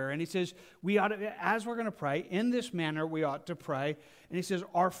begins the prayer, and he says, as we're going to pray, in this manner we ought to pray. And he says,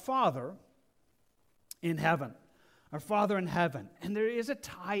 Our Father in heaven. Our Father in heaven. And there is a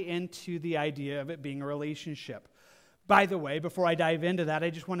tie into the idea of it being a relationship. By the way, before I dive into that, I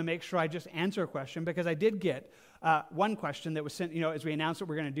just want to make sure I just answer a question, because I did get one question that was sent, as we announced that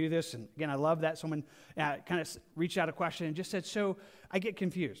we're going to do this. And again, I love that someone kind of reached out a question and just said, so I get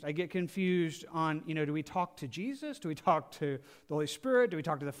confused. I get confused on, do we talk to Jesus? Do we talk to the Holy Spirit? Do we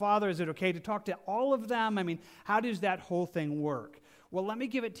talk to the Father? Is it okay to talk to all of them? I mean, how does that whole thing work? Well, let me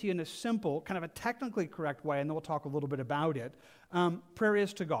give it to you in a simple, kind of a technically correct way, and then we'll talk a little bit about it. Prayer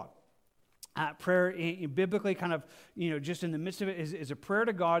is to God. Prayer, biblically, kind of, just in the midst of it, is a prayer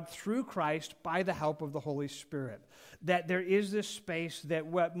to God through Christ by the help of the Holy Spirit. That there is this space that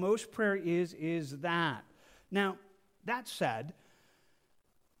what most prayer is that. Now, that said,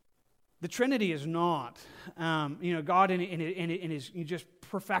 the Trinity is not, God in his just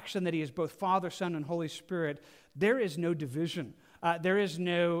perfection, that he is both Father, Son, and Holy Spirit. There is no division. There is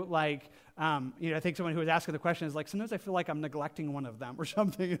no, I think someone who was asking the question is like, sometimes I feel like I'm neglecting one of them or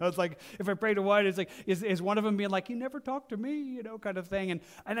something. It's like, if I pray to one, it's like, is one of them being like, you never talk to me, kind of thing. And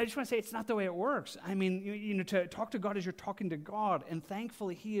I just want to say, it's not the way it works. I mean, to talk to God as you're talking to God. And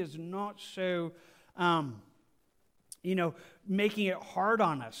thankfully, he is not so, making it hard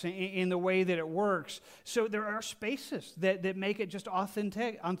on us in the way that it works. So there are spaces that make it just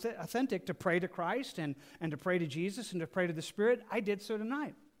authentic to pray to Christ and to pray to Jesus and to pray to the Spirit. I did so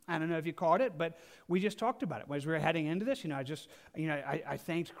tonight. I don't know if you caught it, but we just talked about it. As we were heading into this, I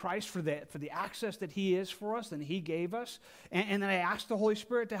thanked Christ for the access that he is for us and he gave us. And then I asked the Holy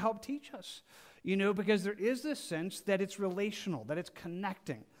Spirit to help teach us, because there is this sense that it's relational, that it's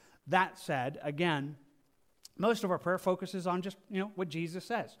connecting. That said, again, most of our prayer focuses on just, what Jesus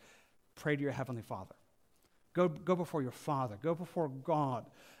says. Pray to your Heavenly Father. Go before your Father. Go before God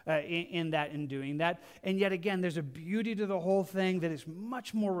in doing that. And yet again, there's a beauty to the whole thing that is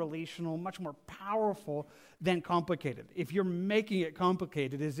much more relational, much more powerful than complicated. If you're making it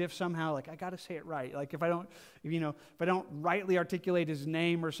complicated, as if somehow, I got to say it right. If I don't rightly articulate his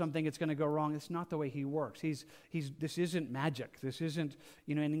name or something, it's going to go wrong. It's not the way he works. This isn't magic. This isn't,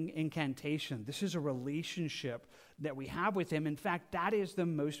 an incantation. This is a relationship that we have with him. In fact, that is the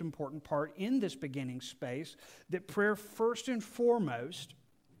most important part in this beginning space, that prayer first and foremost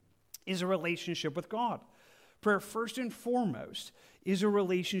is a relationship with God. Prayer first and foremost is a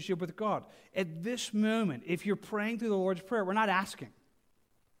relationship with God. At this moment, if you're praying through the Lord's Prayer, we're not asking.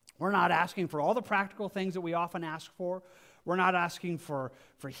 We're not asking for all the practical things that we often ask for. We're not asking for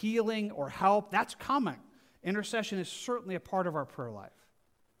healing or help. That's coming. Intercession is certainly a part of our prayer life.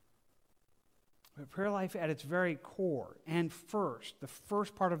 But prayer life at its very core and the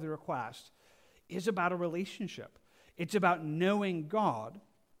first part of the request is about a relationship. It's about knowing God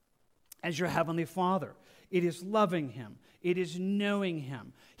as your Heavenly Father. It is loving him. It is knowing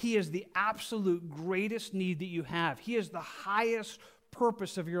him. He is the absolute greatest need that you have. He is the highest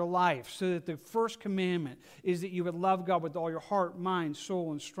purpose of your life, so that the first commandment is that you would love God with all your heart, mind,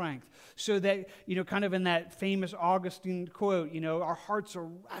 soul, and strength. So that, kind of in that famous Augustine quote, our hearts are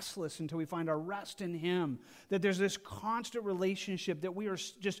restless until we find our rest in him. That there's this constant relationship that we are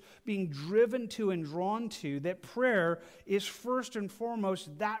just being driven to and drawn to, that prayer is first and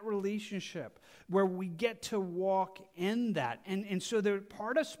foremost that relationship where we get to walk in that. And so the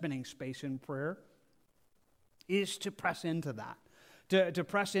part of spending space in prayer is to press into that. to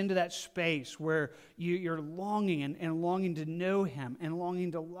press into that space where you're longing and longing to know him and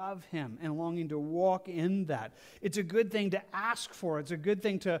longing to love him and longing to walk in that. It's a good thing to ask for. It's a good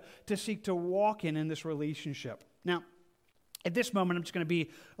thing to seek to walk in this relationship. Now, at this moment, I'm just going to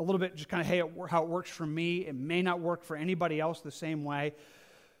be a little bit just kind of, hey, how it works for me. It may not work for anybody else the same way.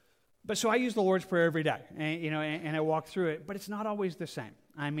 But so I use the Lord's Prayer every day, and I walk through it, but it's not always the same.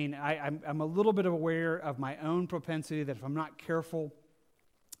 I mean, I'm a little bit aware of my own propensity that if I'm not careful,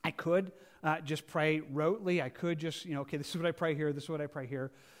 I could just pray rotely. I could just, okay, this is what I pray here, this is what I pray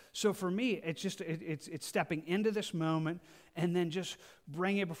here. So for me, it's just, it's stepping into this moment and then just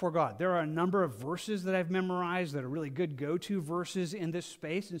bringing it before God. There are a number of verses that I've memorized that are really good go-to verses in this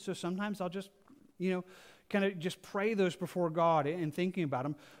space, and so sometimes I'll just, kind of just pray those before God and thinking about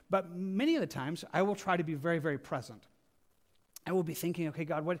them. But many of the times, I will try to be very, very present. I will be thinking, okay,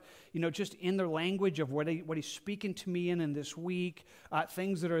 God, what, just in the language of what he's speaking to me in this week,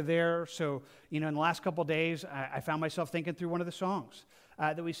 things that are there. So, in the last couple of days, I found myself thinking through one of the songs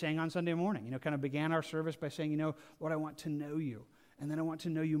that we sang on Sunday morning. Kind of began our service by saying, Lord, I want to know you, and then I want to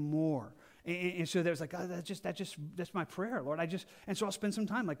know you more. And so there's like, that's my prayer, Lord. And so I'll spend some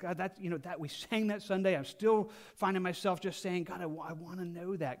time like, God, that we sang that Sunday. I'm still finding myself just saying, God, I want to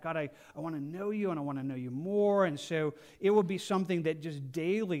know that. God, I want to know you, and I want to know you more. And so it will be something that just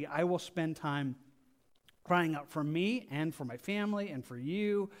daily I will spend time crying out for me and for my family and for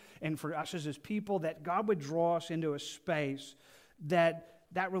you and for us as his people, that God would draw us into a space that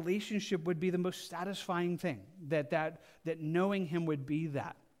relationship would be the most satisfying thing, that knowing him would be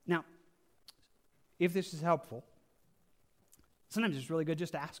that. Now, if this is helpful, sometimes it's really good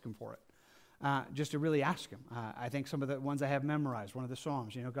just to ask him for it, just to really ask him. I think some of the ones I have memorized, one of the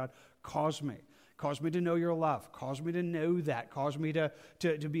Psalms, God, cause me to know your love, cause me to know that, cause me to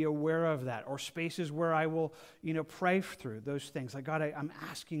be aware of that, or spaces where I will, pray through those things. Like, God, I'm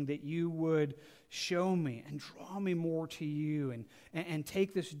asking that you would show me and draw me more to you and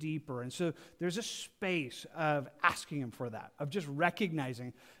take this deeper. And so there's a space of asking him for that, of just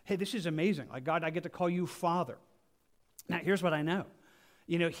recognizing, hey, this is amazing. Like, God, I get to call you Father. Now, here's what I know.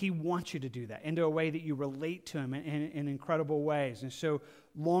 He wants you to do that into a way that you relate to him in incredible ways. And so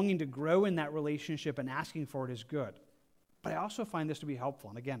longing to grow in that relationship and asking for it is good. But I also find this to be helpful.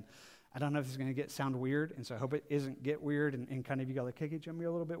 And again, I don't know if this is going to sound weird, and so I hope it isn't get weird and kind of you go like, hey, Jim, you're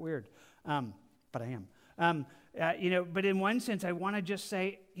a little bit weird. But I am. But in one sense, I want to just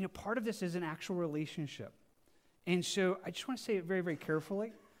say, part of this is an actual relationship. And so I just want to say it very, very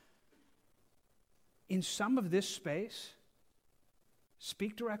carefully. In some of this space,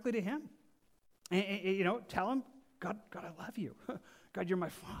 speak directly to him. And tell him, God, I love you. God, you're my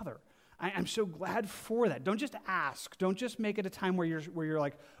Father. I'm so glad for that. Don't just ask. Don't just make it a time where you're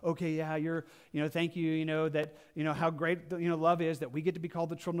like, okay, yeah, thank you, that, how great, love is, that we get to be called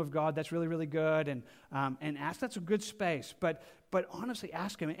the children of God. That's really, really good. And ask, that's a good space. But honestly,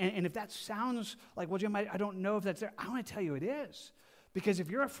 ask him. And if that sounds like, well, Jim, I don't know if that's there. I want to tell you it is. Because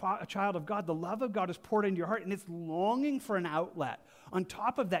if you're a child of God, the love of God is poured into your heart, and it's longing for an outlet. On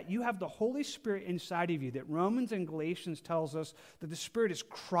top of that, you have the Holy Spirit inside of you that Romans and Galatians tells us that the Spirit is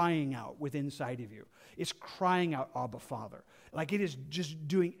crying out within inside of you. It's crying out, Abba, Father. Like it is just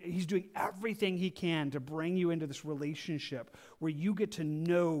he's doing everything he can to bring you into this relationship where you get to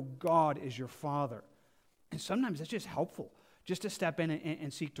know God as your Father. And sometimes it's just helpful just to step in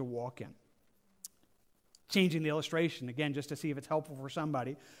and seek to walk in. Changing the illustration, again, just to see if it's helpful for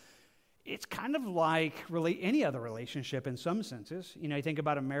somebody. It's kind of like really any other relationship in some senses. You think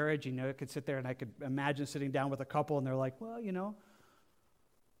about a marriage, I could sit there and I could imagine sitting down with a couple and they're like, well,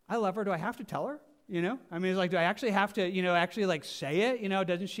 I love her. Do I have to tell her? It's like, do I actually have to, actually like say it?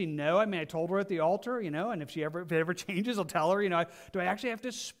 Doesn't she know? I told her at the altar, and if it ever changes, I'll tell her, do I actually have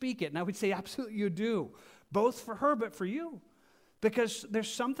to speak it? And I would say, absolutely you do. Both for her, but for you. Because there's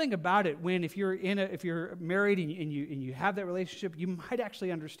something about it when if you're married and you have that relationship, you might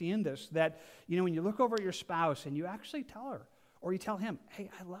actually understand this, that, when you look over at your spouse and you actually tell her or you tell him,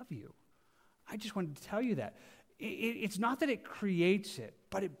 hey, I love you. I just wanted to tell you that. It's not that it creates it,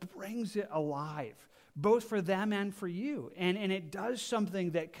 but it brings it alive, both for them and for you. And it does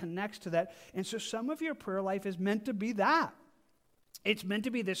something that connects to that. And so some of your prayer life is meant to be that. It's meant to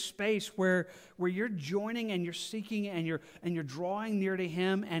be this space where you're joining and you're seeking and you're drawing near to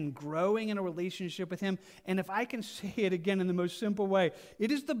him and growing in a relationship with him. And if I can say it again in the most simple way, it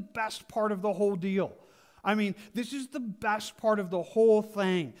is the best part of the whole deal. This is the best part of the whole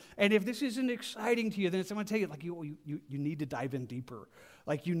thing. And if this isn't exciting to you, then I'm going to tell you, like, you need to dive in deeper.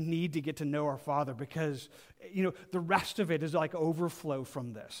 Like, you need to get to know our Father because, the rest of it is like overflow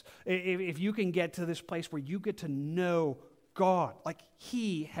from this. If you can get to this place where you get to know God. Like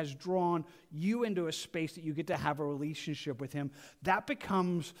he has drawn you into a space that you get to have a relationship with him. That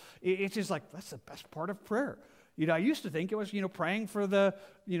becomes, it's just like, that's the best part of prayer. I used to think it was, praying for the,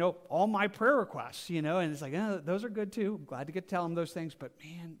 all my prayer requests, and it's like, those are good too. I'm glad to get to tell him those things. But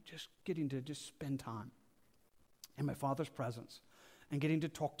man, just getting to just spend time in my Father's presence and getting to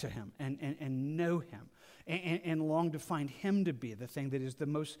talk to him and know him and long to find him to be the thing that is the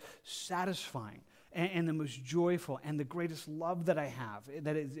most satisfying and the most joyful and the greatest love that I have,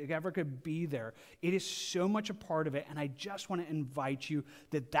 that it ever could be there. It is so much a part of it, and I just want to invite you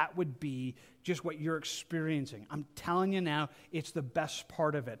that would be just what you're experiencing. I'm telling you now, it's the best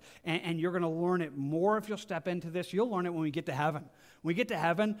part of it, and you're going to learn it more if you'll step into this. You'll learn it when we get to heaven. When we get to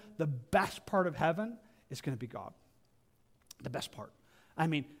heaven, the best part of heaven is going to be God. The best part. I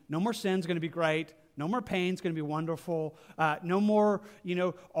mean, no more sin's going to be great. No more pain's going to be wonderful. No more,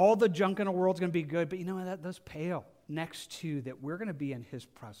 all the junk in the world's going to be good. But those pale next to that we're going to be in his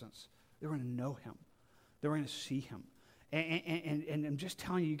presence. They're going to know him. They're going to see him. And I'm just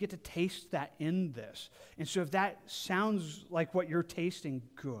telling you, you get to taste that in this. And so if that sounds like what you're tasting,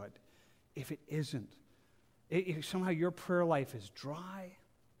 good. If it isn't, if somehow your prayer life is dry,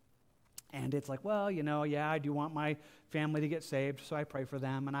 and it's like, well, I do want my family to get saved, so I pray for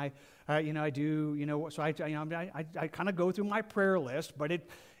them, and I do, so I kind of go through my prayer list, but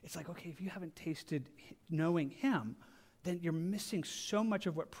it's like, okay, if you haven't tasted knowing him, then you're missing so much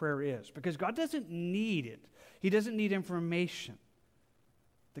of what prayer is, because God doesn't need it. He doesn't need information.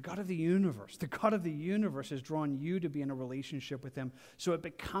 The God of the universe has drawn you to be in a relationship with him, so it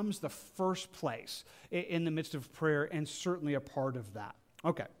becomes the first place in the midst of prayer, and certainly a part of that.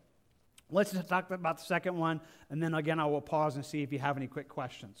 Okay. Let's talk about the second one, and then again I will pause and see if you have any quick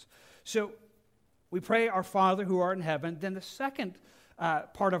questions. So we pray, our Father who art in heaven. Then the second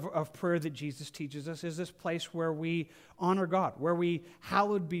part of prayer that Jesus teaches us is this place where we honor God, where we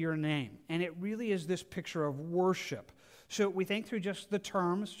hallowed be your name. And it really is this picture of worship. So we think through just the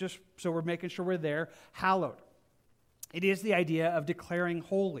terms, just so we're making sure we're there. Hallowed. It is the idea of declaring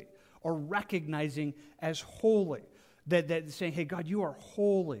holy or recognizing as holy. That saying, hey, God, you are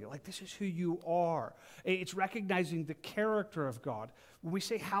holy. Like, this is who you are. It's recognizing the character of God. When we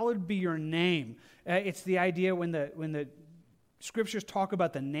say, hallowed be your name, it's the idea when the scriptures talk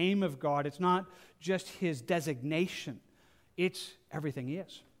about the name of God, it's not just his designation. It's everything he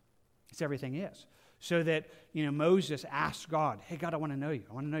is. It's everything he is. So that, Moses asked God, hey, God, I want to know you.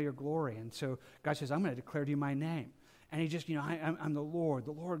 I want to know your glory. And so God says, I'm going to declare to you my name. And he just, I'm the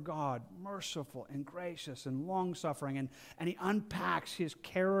Lord God, merciful and gracious and long-suffering. And he unpacks his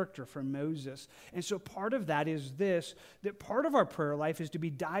character for Moses. And so part of that is this, that part of our prayer life is to be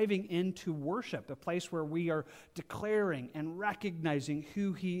diving into worship, a place where we are declaring and recognizing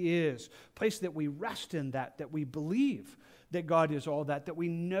who he is, a place that we rest in that we believe that God is all that we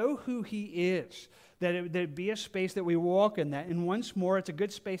know who he is, that it be a space that we walk in that. And once more, it's a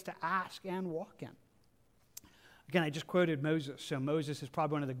good space to ask and walk in. Again, I just quoted Moses, so Moses is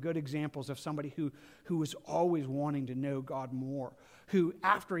probably one of the good examples of somebody who is always wanting to know God more, who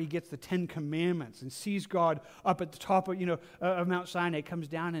after he gets the 10 Commandments and sees God up at the top of Mount Sinai, comes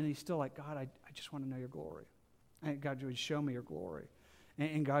down and he's still like, God, I just want to know your glory. And God would show me your glory.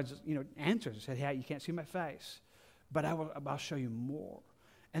 And God answers and said, hey, you can't see my face, but I'll show you more.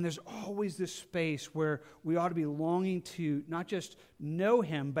 And there's always this space where we ought to be longing to not just know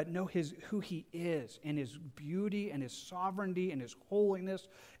him, but know who he is and his beauty and his sovereignty and his holiness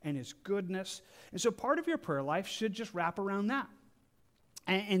and his goodness. And so part of your prayer life should just wrap around that.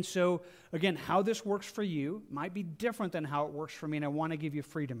 And so, again, how this works for you might be different than how it works for me, and I want to give you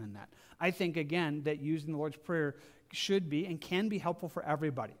freedom in that. I think, again, that using the Lord's Prayer should be and can be helpful for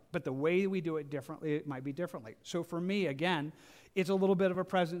everybody. But the way we do it differently, it might be differently. So for me, again, it's a little bit of a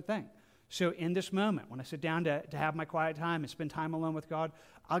present thing. So in this moment, when I sit down to have my quiet time and spend time alone with God,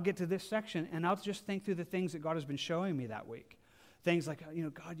 I'll get to this section and I'll just think through the things that God has been showing me that week. Things like,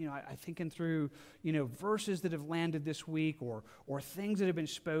 God, I'm thinking through, verses that have landed this week or things that have been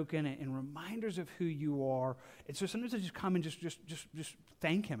spoken and reminders of who you are. And so sometimes I just come and just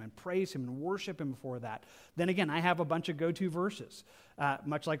thank him and praise him and worship him for that. Then again, I have a bunch of go-to verses,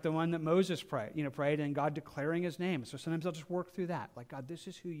 much like the one that Moses prayed and God declaring his name. So sometimes I'll just work through that. Like, God, this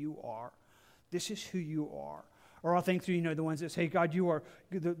is who you are. This is who you are. Or I'll think through, the ones that say, God, you are,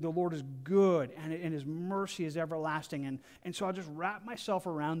 the Lord is good, and his mercy is everlasting. And so I'll just wrap myself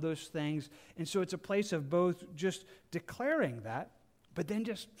around those things. And so it's a place of both just declaring that, but then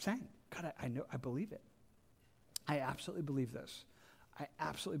just saying, God, I believe it. I absolutely believe this. I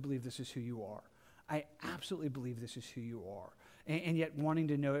absolutely believe this is who you are. I absolutely believe this is who you are. and yet wanting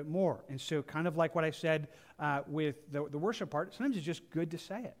to know it more. And so kind of like what I said with the worship part, sometimes it's just good to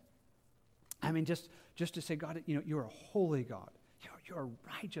say it. I mean, just to say, God, you're a holy God. You're a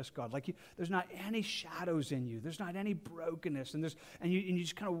righteous God. Like there's not any shadows in you. There's not any brokenness. And you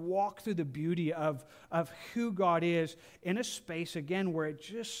just kind of walk through the beauty of who God is in a space, again, where it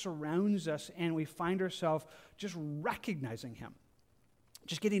just surrounds us and we find ourselves just recognizing him.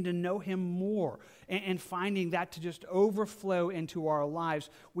 Just getting to know him more and finding that to just overflow into our lives,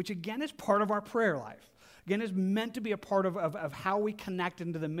 which again is part of our prayer life. Again, is meant to be a part of how we connect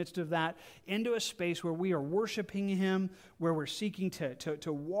into the midst of that, into a space where we are worshiping him, where we're seeking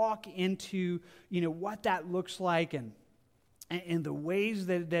to walk into, what that looks like and the ways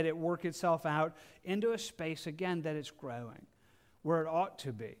that it work itself out, into a space, again, that it's growing, where it ought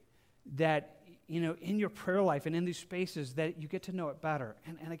to be. That, in your prayer life and in these spaces that you get to know it better.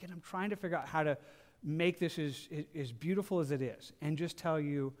 And again, I'm trying to figure out how to make this as beautiful as it is and just tell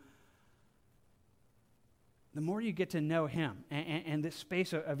you, the more you get to know him and this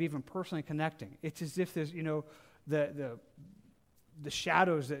space of even personally connecting, it's as if there's, the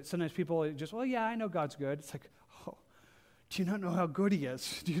shadows that sometimes people just, well, yeah, I know God's good. It's like, oh, do you not know how good he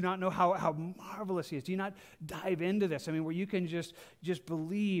is? Do you not know how marvelous he is? Do you not dive into this? I mean, where you can just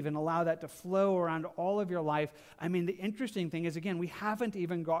believe and allow that to flow around all of your life. I mean, the interesting thing is, again, we haven't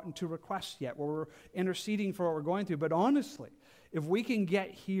even gotten to requests yet where we're interceding for what we're going through. But honestly, if we can get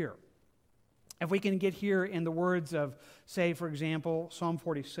here, in the words of, say, for example, Psalm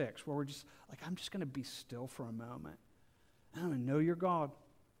 46, where we're just like, I'm just going to be still for a moment. I'm going to know you're God.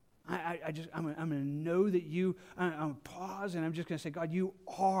 I'm going to know that you, I'm going to pause and I'm just going to say, God, you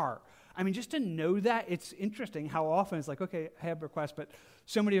are. I mean, just to know that, it's interesting how often it's like, okay, I have requests, but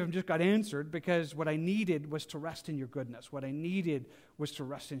so many of them just got answered because what I needed was to rest in your goodness. What I needed was to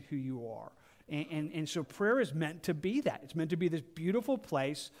rest in who you are. And so prayer is meant to be that. It's meant to be this beautiful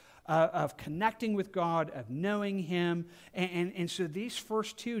place of connecting with God, of knowing him. And so these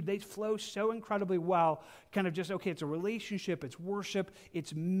first two, they flow so incredibly well. Kind of just, okay, it's a relationship, it's worship,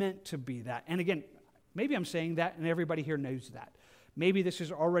 it's meant to be that. And again, maybe I'm saying that and everybody here knows that. Maybe this is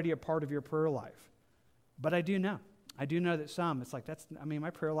already a part of your prayer life. But I do know that some, it's like, my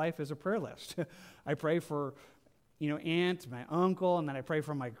prayer life is a prayer list. I pray for aunt, my uncle, and then I pray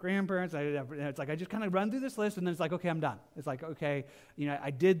for my grandparents. It's like I just kind of run through this list, and then it's like, okay, I'm done. It's like, okay, I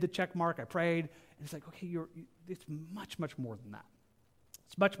did the check mark, I prayed, and it's like, okay, it's much, much more than that.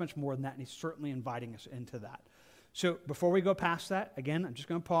 It's much, much more than that, and he's certainly inviting us into that. So before we go past that, again, I'm just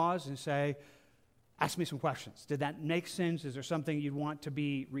going to pause and say, ask me some questions. Did that make sense? Is there something you'd want to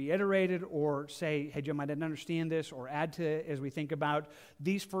be reiterated or say, hey, Jim, I didn't understand this, or add to it as we think about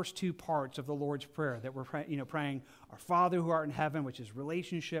these first two parts of the Lord's Prayer that we're praying, our Father who art in heaven, which is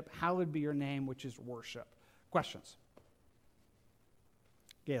relationship, hallowed be your name, which is worship. Questions?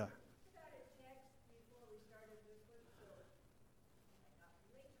 Gayla.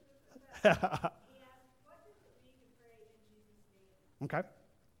 Okay,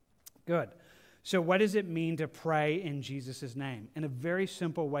 good. So what does it mean to pray in Jesus' name? In a very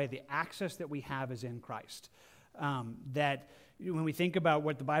simple way, the access that we have is in Christ. That when we think about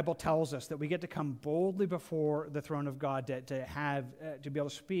what the Bible tells us, that we get to come boldly before the throne of God to be able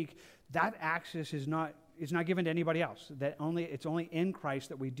to speak, that access is not given to anybody else. It's only in Christ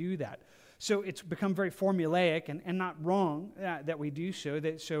that we do that. So it's become very formulaic and not wrong that we do so.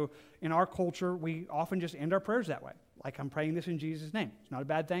 So in our culture, we often just end our prayers that way. Like, I'm praying this in Jesus' name. It's not a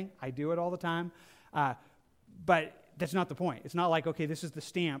bad thing. I do it all the time. But that's not the point. It's not like, okay, this is the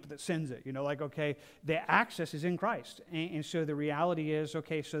stamp that sends it. Okay, the access is in Christ. And so the reality is,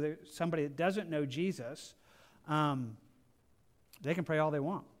 okay, so that somebody that doesn't know Jesus, they can pray all they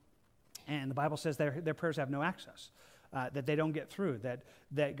want. And the Bible says their prayers have no access, that they don't get through,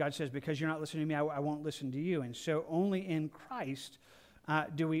 that God says, because you're not listening to me, I won't listen to you. And so only in Christ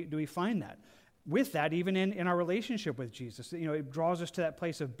do we find that. With that, even in our relationship with Jesus, it draws us to that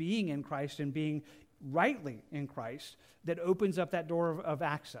place of being in Christ and being rightly in Christ that opens up that door of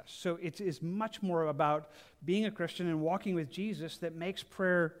access. So it is much more about being a Christian and walking with Jesus that makes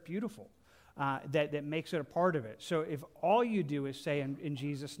prayer beautiful, that makes it a part of it. So if all you do is say in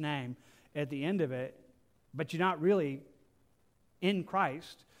Jesus' name at the end of it, but you're not really in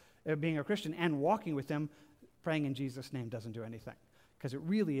Christ, being a Christian and walking with him, praying in Jesus' name doesn't do anything. Because it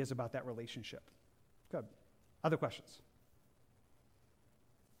really is about that relationship. Good. Other questions?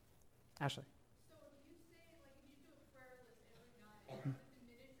 Ashley. So if you say, if you do a prayer list every night, does it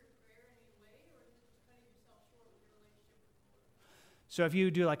diminish your prayer in any way, or is it just cutting yourself short with your relationship with the Lord? So if you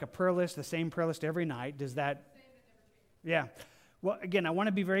do like a prayer list, the same prayer list every night, does that? Same, it never changes. Yeah. Well, again, I want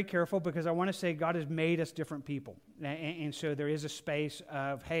to be very careful because I want to say God has made us different people. And so there is a space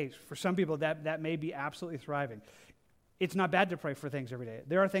of, hey, for some people that may be absolutely thriving. It's not bad to pray for things every day.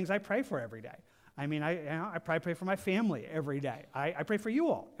 There are things I pray for every day. I mean, I probably pray for my family every day. I pray for you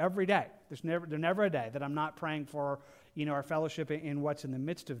all every day. There's never a day that I'm not praying for, our fellowship in what's in the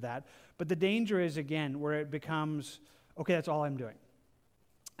midst of that. But the danger is, again, where it becomes, okay, that's all I'm doing.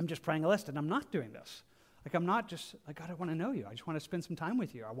 I'm just praying a list, and I'm not doing this. Like, I'm not just, like, God, I want to know you. I just want to spend some time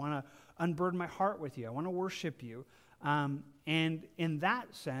with you. I want to unburden my heart with you. I want to worship you. And in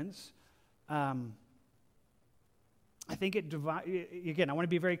that sense, I think again, I want to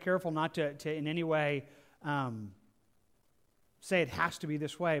be very careful not to in any way say it has to be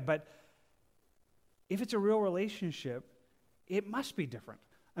this way. But if it's a real relationship, it must be different.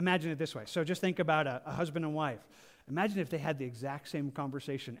 Imagine it this way. So just think about a husband and wife. Imagine if they had the exact same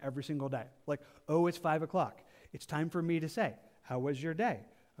conversation every single day. Like, oh, it's 5 o'clock. It's time for me to say, how was your day?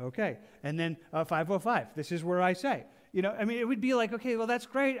 Okay. And then 5:05, this is where I say. It would be like, okay, well, that's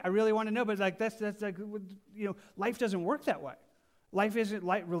great. I really want to know. But like, that's like, life doesn't work that way. Life isn't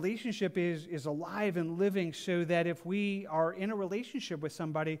like, relationship is alive and living so that if we are in a relationship with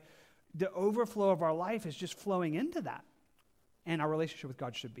somebody, the overflow of our life is just flowing into that. And our relationship with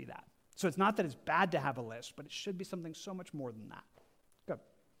God should be that. So it's not that it's bad to have a list, but it should be something so much more than that. Good.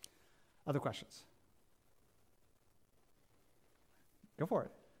 Other questions? Go for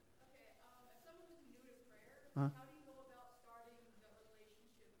it. Okay, as someone who's new to prayer, how do you go about starting the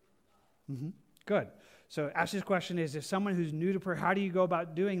relationship with God? Mm-hmm. Good. So Ashley's question is, if someone who's new to prayer, how do you go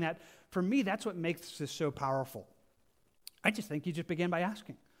about doing that? For me, that's what makes this so powerful. I just think you just begin by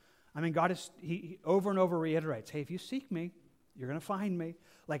asking. I mean, God he over and over reiterates, hey, if you seek me, you're going to find me.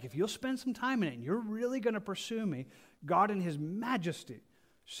 Like, if you'll spend some time in it and you're really going to pursue me, God in his majesty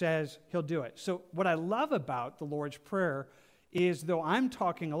says he'll do it. So what I love about the Lord's Prayer is, though I'm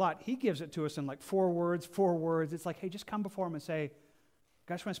talking a lot, he gives it to us in like 4 words. It's like, hey, just come before him and say,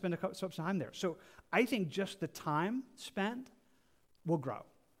 God, I just want to spend some time there. So I think just the time spent will grow.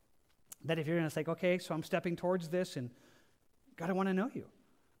 That if you're going to think, okay, so I'm stepping towards this, and God, I want to know you.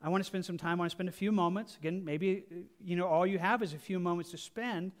 I want to spend some time. I want to spend a few moments. Again, maybe, all you have is a few moments to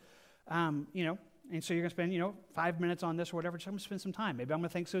spend, and so you're going to spend, 5 minutes on this or whatever. Just I'm going to spend some time. Maybe I'm going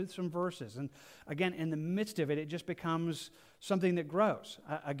to think some verses. And again, in the midst of it, it just becomes something that grows.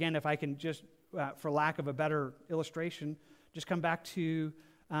 Again, if I can just, for lack of a better illustration, just come back to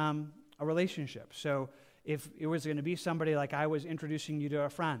a relationship. So if it was going to be somebody like I was introducing you to a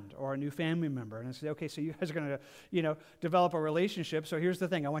friend or a new family member, and I said, okay, so you guys are going to, develop a relationship. So here's the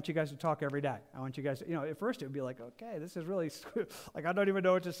thing. I want you guys to talk every day. I want you guys, at first it would be like, okay, this is really, like, I don't even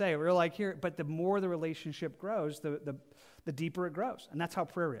know what to say. We're like here, but the more the relationship grows, the deeper it grows. And that's how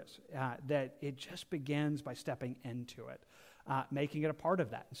prayer is, that it just begins by stepping into it, making it a part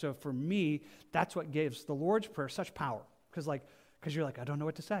of that. So for me, that's what gives the Lord's Prayer such power. Because you're like, I don't know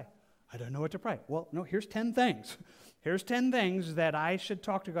what to say. I don't know what to pray. Well, no, here's 10 things. Here's 10 things that I should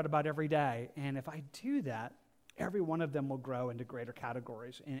talk to God about every day. And if I do that, every one of them will grow into greater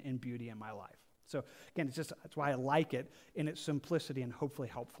categories in beauty in my life. So again, that's why I like it in its simplicity and hopefully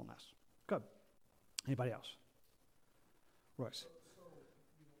helpfulness. Good. Anybody else? Royce. So,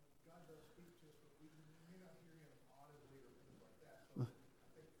 God does speak to us, but we may not hear him audibly or things like that. So I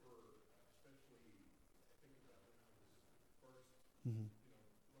think especially, I think about when I was first, Mm-hmm.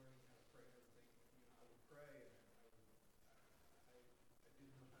 learning how to pray and everything, I would pray and I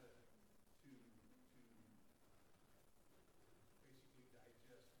didn't know how to basically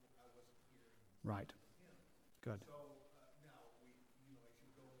digest what I wasn't hearing Right. him. Good. So now as you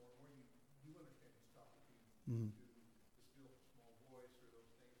go more and more, you understand he's talking to you Mm-hmm. through the still small voice or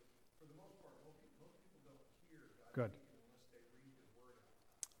those things. But for the most part, most people don't hear God Good. speaking unless they read his word out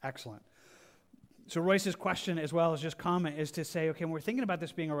loud. Excellent. So Royce's question, as well as just comment, is to say, okay, when we're thinking about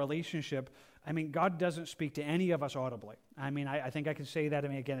this being a relationship, I mean, God doesn't speak to any of us audibly. I mean, I think I can say that. I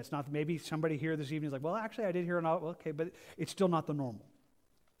mean, again, it's not, maybe somebody here this evening is like, well, actually, I did hear an audible. Okay, but it's still not the normal.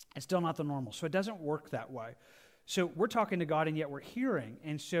 It's still not the normal. So it doesn't work that way. So we're talking to God, and yet we're hearing.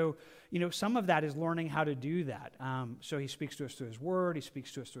 And so, some of that is learning how to do that. So he speaks to us through his word. He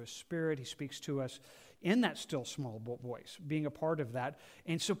speaks to us through his spirit. He speaks to us in that still small voice, being a part of that.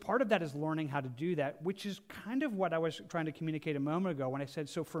 And so part of that is learning how to do that, which is kind of what I was trying to communicate a moment ago when I said,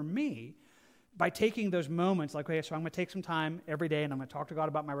 so for me, by taking those moments, like, okay, so I'm going to take some time every day, and I'm going to talk to God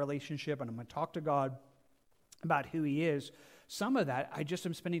about my relationship, and I'm going to talk to God about who he is. Some of that, I just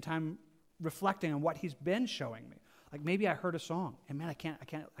am spending time reflecting on what he's been showing me. Like, maybe I heard a song, and man, I can't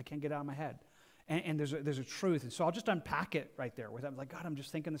get it out of my head. and there's a truth. And so I'll just unpack it right there with them. Like, God, I'm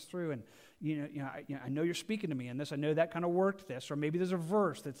just thinking this through, and I know you're speaking to me in this. I know that kind of worked this, or maybe there's a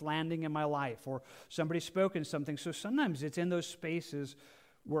verse that's landing in my life, or somebody's spoken something. So sometimes it's in those spaces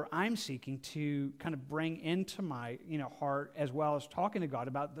where I'm seeking to kind of bring into my heart, as well as talking to God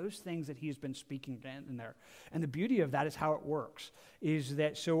about those things that He's been speaking in there. And the beauty of that is how it works, is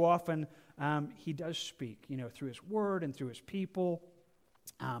that so often He does speak, through His Word and through His people,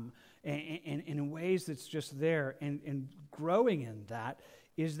 and in ways that's just there. And growing in that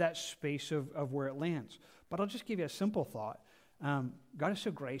is that space of where it lands. But I'll just give you a simple thought. God is so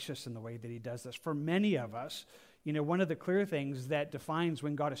gracious in the way that He does this. For many of us, one of the clear things that defines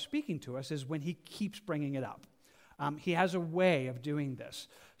when God is speaking to us is when He keeps bringing it up. He has a way of doing this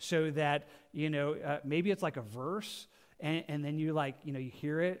so that, maybe it's like a verse, and then you you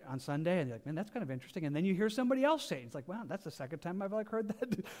hear it on Sunday, and you're like, man, that's kind of interesting. And then you hear somebody else say it. It's like, wow, that's the second time I've heard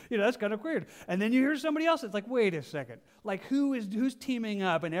that. That's kind of weird. And then you hear somebody else. It's like, wait a second. Like, who's teaming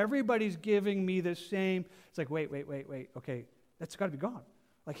up? And everybody's giving me the same. It's like, wait. Okay, that's got to be God.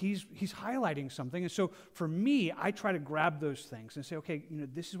 Like he's highlighting something. And so for me, I try to grab those things and say, okay,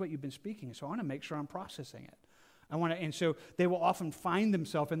 this is what you've been speaking. So I want to make sure I'm processing it. And so they will often find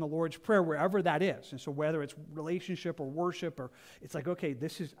themselves in the Lord's Prayer, wherever that is. And so whether it's relationship or worship, or it's like, okay,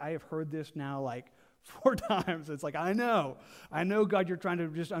 I have heard this now like 4 times. It's like, I know, God, you're trying to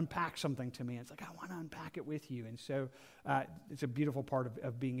just unpack something to me. It's like, I want to unpack it with you. And so it's a beautiful part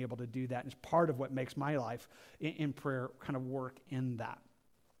of being able to do that. And it's part of what makes my life in prayer kind of work in that.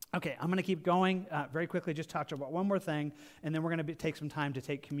 Okay, I'm going to keep going very quickly, just touch about one more thing, and then we're going to take some time to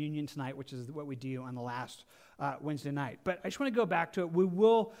take communion tonight, which is what we do on the last Wednesday night. But I just want to go back to it. We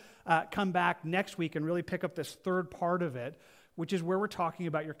will come back next week and really pick up this third part of it, which is where we're talking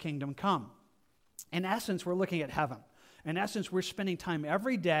about your kingdom come. In essence, we're looking at heaven. In essence, we're spending time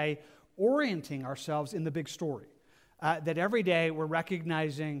every day orienting ourselves in the big story. That every day we're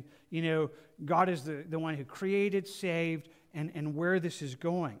recognizing, God is the one who created, saved, and where this is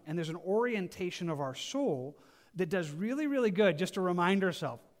going. And there's an orientation of our soul that does really, really good just to remind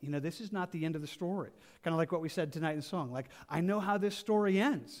ourselves, this is not the end of the story. Kind of like what we said tonight in song. Like, I know how this story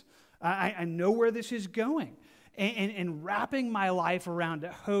ends. I know where this is going. And wrapping my life around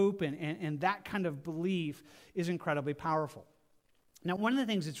hope and that kind of belief is incredibly powerful. Now, one of the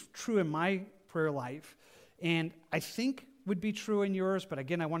things that's true in my prayer life, and I think would be true in yours, but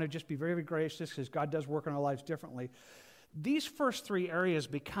again, I want to just be very, very gracious because God does work in our lives differently. These first 3 areas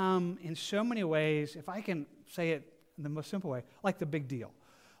become, in so many ways, if I can say it in the most simple way, like the big deal.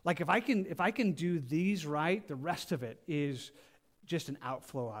 Like if I can do these right, the rest of it is just an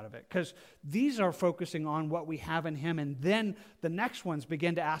outflow out of it. Because these are focusing on what we have in Him, and then the next ones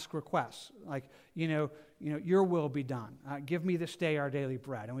begin to ask requests. Like, your will be done. Give me this day our daily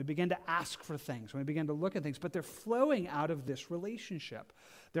bread. And we begin to ask for things. And we begin to look at things. But they're flowing out of this relationship.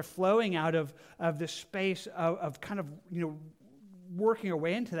 They're flowing out of this space of kind of, working our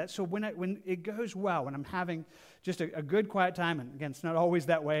way into that. So when it goes well, when I'm having just a good quiet time, and again, it's not always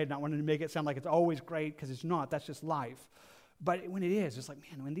that way. I don't want to make it sound like it's always great, because it's not. That's just life. But when it is, it's like,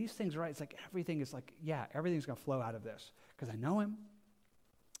 man, when these things are right, it's like everything is like, yeah, everything's going to flow out of this. Because I know Him.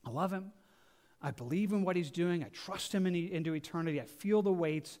 I love Him. I believe in what He's doing. I trust Him into eternity. I feel the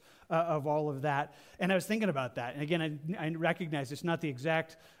weights of all of that. And I was thinking about that. And again, I recognize it's not the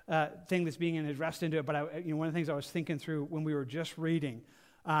exact thing that's being addressed into it, but one of the things I was thinking through when we were just reading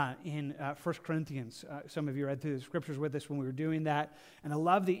in 1 Corinthians. Some of you read through the scriptures with us when we were doing that. And I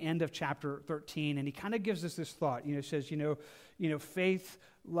love the end of chapter 13. And he kind of gives us this thought. Says, faith,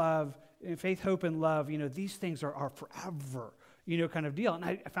 love, faith, hope, and love, these things are forever. Kind of deal. And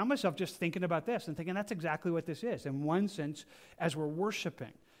I found myself just thinking about this and thinking that's exactly what this is. In one sense, as we're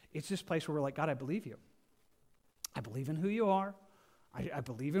worshiping, it's this place where we're like, God, I believe you. I believe in who you are. I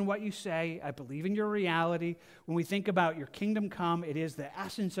believe in what you say. I believe in your reality. When we think about your kingdom come, it is the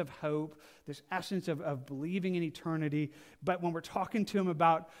essence of hope, this essence of believing in eternity. But when we're talking to Him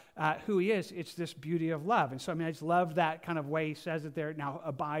about who He is, it's this beauty of love. And so, I just love that kind of way He says it there. Now,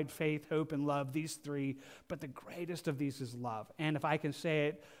 abide, faith, hope, and love, these 3. But the greatest of these is love. And if I can say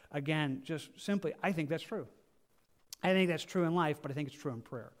it again, just simply, I think that's true. I think that's true in life, but I think it's true in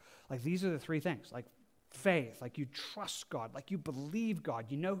prayer. Like, these are the 3 things. Like, faith, like you trust God, like you believe God,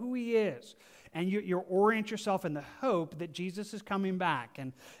 you know who He is, and you orient yourself in the hope that Jesus is coming back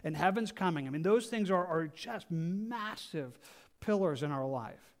and heaven's coming. Those things are just massive pillars in our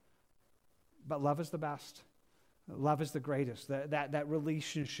life. But love is the best. Love is the greatest. That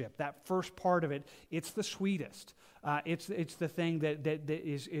relationship, that first part of it, it's the sweetest. It's the thing that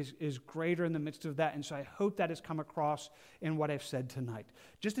is greater in the midst of that. And so I hope that has come across in what I've said tonight.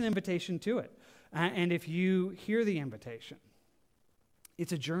 Just an invitation to it. And if you hear the invitation,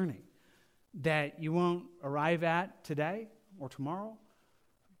 it's a journey that you won't arrive at today or tomorrow,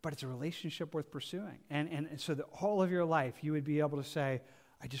 but it's a relationship worth pursuing. And so that all of your life you would be able to say,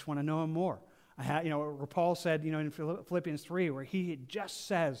 I just want to know him more. Paul said, in Philippians 3, where he just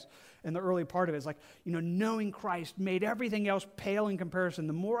says in the early part of it, it's like, knowing Christ made everything else pale in comparison.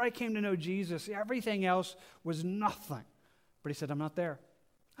 The more I came to know Jesus, everything else was nothing. But he said, I'm not there.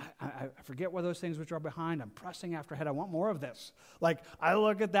 I forget what those things which are behind. I'm pressing after ahead. I want more of this. Like, I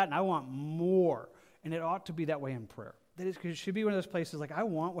look at that and I want more. And it ought to be that way in prayer. It should be one of those places like, I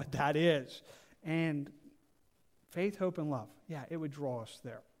want what that is. And faith, hope, and love. Yeah, it would draw us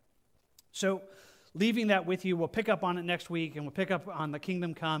there. So leaving that with you, we'll pick up on it next week, and we'll pick up on the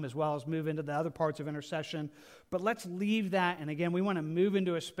kingdom come as well as move into the other parts of intercession. But let's leave that, and again, we want to move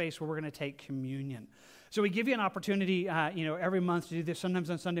into a space where we're going to take communion. So we give you an opportunity, every month to do this, sometimes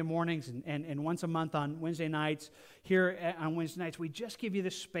on Sunday mornings and once a month on Wednesday nights. Here on Wednesday nights, we just give you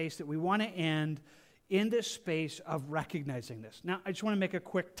this space that we want to end in this space of recognizing this. Now, I just want to make a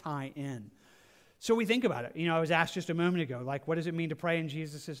quick tie in. So we think about it. I was asked just a moment ago, like, what does it mean to pray in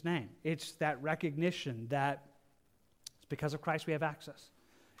Jesus' name? It's that recognition that it's because of Christ we have access.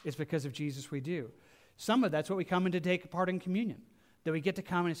 It's because of Jesus we do. Some of that's what we come in to take part in communion, that we get to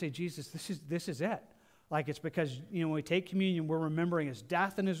come in and say, Jesus, this is it. Like, it's because, when we take communion, we're remembering his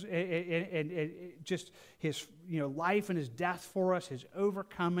death and just his, life and his death for us, his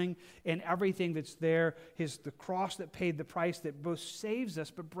overcoming and everything that's there, the cross that paid the price that both saves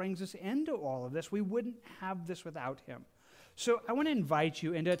us but brings us into all of this. We wouldn't have this without him. So I want to invite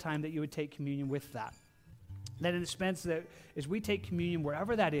you into a time that you would take communion with that. That in the sense that as we take communion,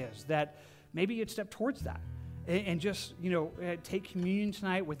 wherever that is, that maybe you'd step towards that. And just, take communion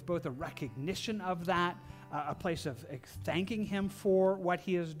tonight with both a recognition of that, a place of thanking him for what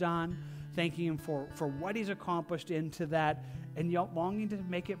he has done, thanking him for what he's accomplished into that, and longing to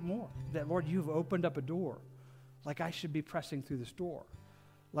make it more. That, Lord, you've opened up a door. Like, I should be pressing through this door.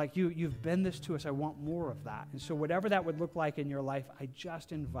 Like, you've been this to us. I want more of that. And so whatever that would look like in your life, I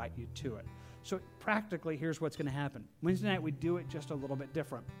just invite you to it. So practically, here's what's going to happen. Wednesday night, we do it just a little bit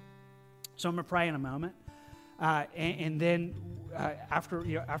different. So I'm going to pray in a moment. And then after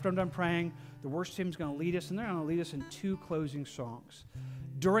I'm done praying, the worship team is going to lead us, and they're going to lead us in 2 closing songs.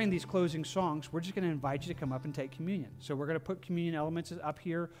 During these closing songs, we're just going to invite you to come up and take communion. So we're going to put communion elements up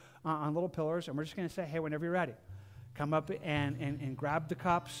here on little pillars, and we're just going to say, hey, whenever you're ready, come up and grab the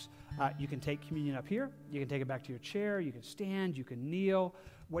cups. You can take communion up here. You can take it back to your chair. You can stand. You can kneel.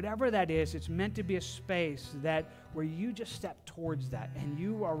 Whatever that is, it's meant to be a space where you just step towards that, and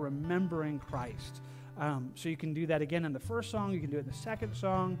you are remembering Christ. So you can do that again in the first song. You can do it in the second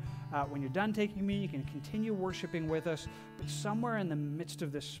song. When you're done taking communion, you can continue worshiping with us. But somewhere in the midst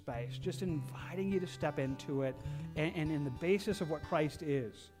of this space, just inviting you to step into it. And in the basis of what Christ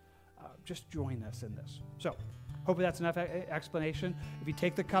is, just join us in this. So hopefully that's enough explanation. If you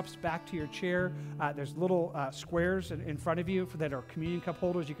take the cups back to your chair, there's little squares in front of you that are communion cup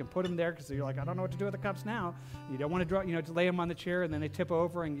holders. You can put them there because you're like, I don't know what to do with the cups now. You don't want to to lay them on the chair and then they tip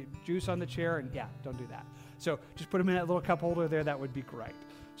over and get juice on the chair. And yeah, don't do that. So just put them in that little cup holder there. That would be great.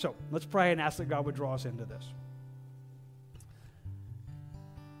 So let's pray and ask that God would draw us into this.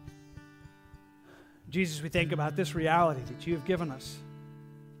 Jesus, we think about this reality that you have given us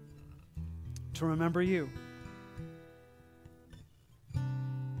to remember you.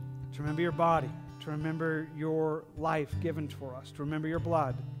 To remember your body, to remember your life given for us, to remember your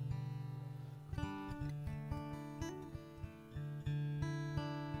blood.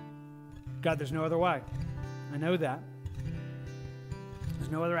 God, there's no other way. I know that.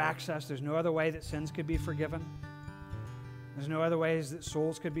 There's no other access. There's no other way that sins could be forgiven. There's no other ways that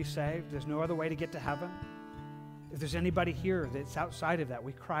souls could be saved. There's no other way to get to heaven. If there's anybody here that's outside of that,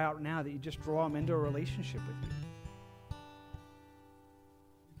 we cry out now that you just draw them into a relationship with you.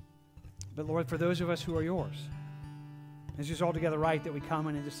 But Lord, for those of us who are yours, it's just altogether right that we come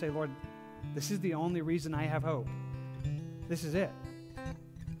in and just say, Lord, this is the only reason I have hope. This is it.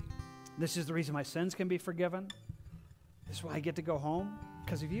 This is the reason my sins can be forgiven. This is why I get to go home,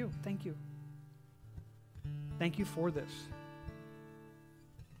 because of you. Thank you. Thank you for this.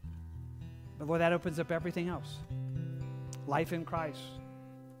 But Lord, that opens up everything else. Life in Christ,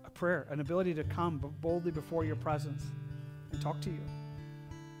 a prayer, an ability to come boldly before your presence and talk to you.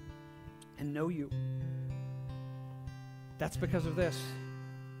 And know you. That's because of this.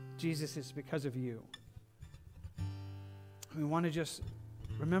 Jesus, it's because of you. We want to just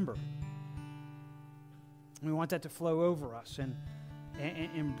remember. We want that to flow over us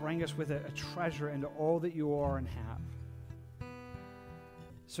and bring us with a treasure into all that you are and have.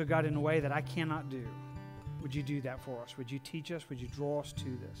 So God, in a way that I cannot do, would you do that for us? Would you teach us? Would you draw us to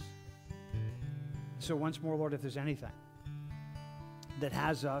this? So once more, Lord, if there's anything that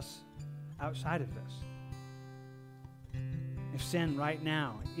has us outside of this, if sin right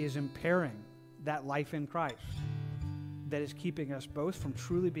now is impairing that life in Christ, that is keeping us both from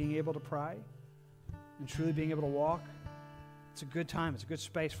truly being able to pray and truly being able to walk, it's a good time, it's a good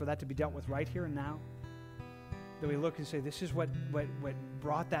space for that to be dealt with right here and now. That we look and say, this is what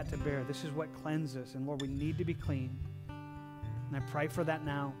brought that to bear. This is what cleansed us. And Lord, we need to be clean. And I pray for that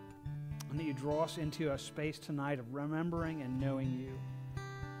now. And that you draw us into a space tonight of remembering and knowing you.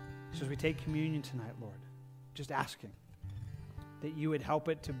 So as we take communion tonight, Lord, just asking that you would help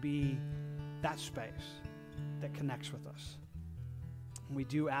it to be that space that connects with us. And we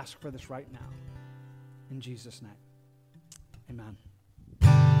do ask for this right now. In Jesus' name, amen.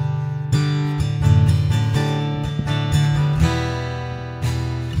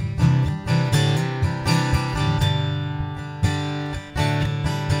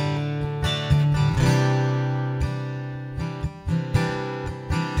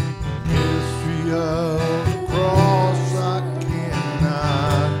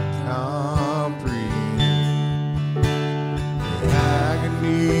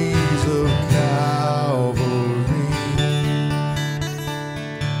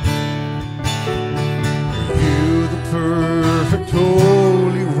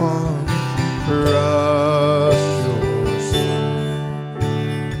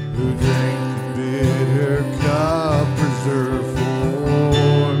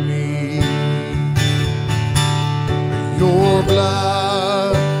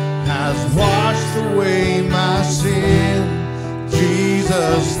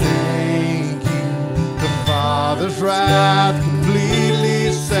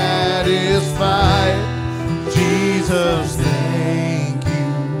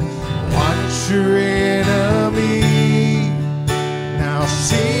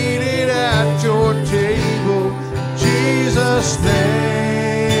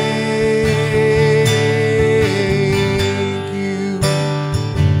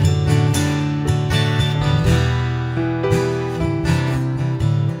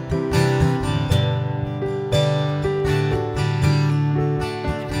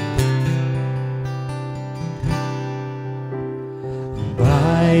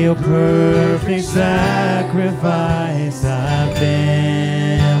 Perfect sacrifice, I've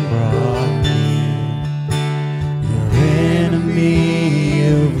been brought near. Your enemy,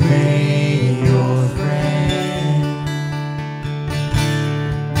 you've made your friend.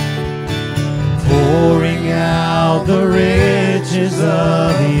 Pouring out the riches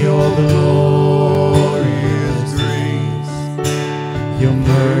of your glorious grace. Your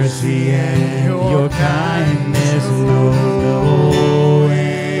mercy and your kindness know no end.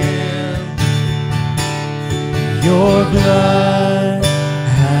 Your blood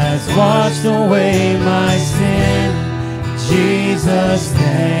has washed away my sin. Jesus,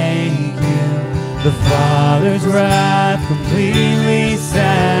 thank you. The Father's wrath completely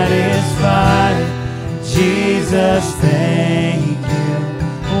satisfied. Jesus, thank you.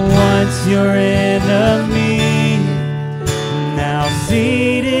 Once your enemy, now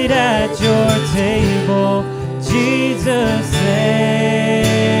seated at your table. Jesus, thank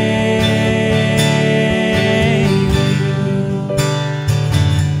you.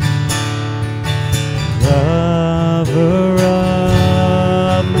 Lover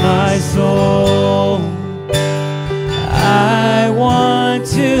of my soul, I want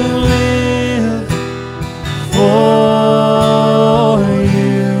to live for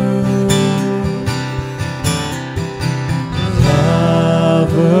you.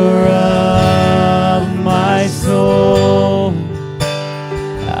 Lover of my soul,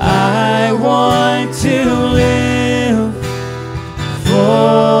 I want to live for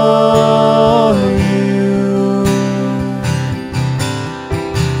you.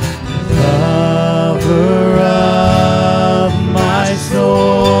 Lover of my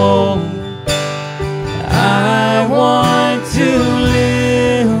soul, I want to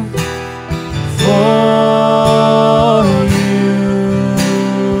live for you.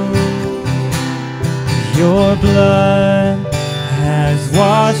 Your blood has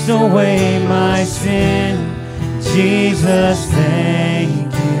washed away my sin. Jesus,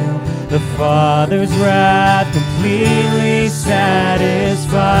 thank you. The Father's wrath completely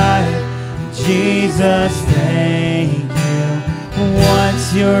satisfied. Jesus, thank you.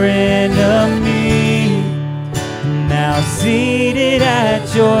 Once your enemy, now seated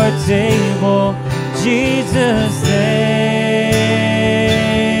at your table. Jesus, thank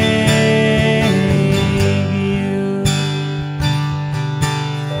you.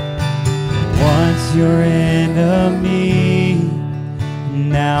 was your enemy.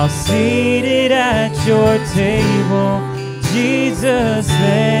 Now seated at your table, Jesus,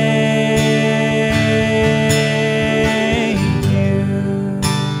 thank you.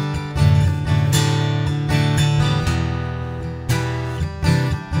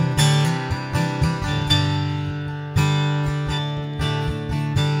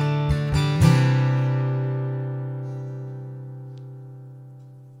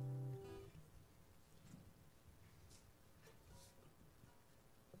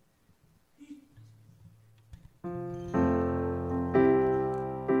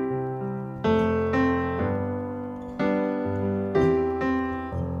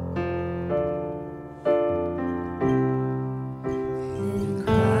 In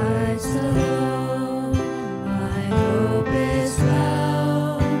Christ alone, my hope is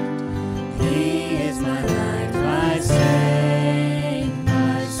found. He is my life, my strength,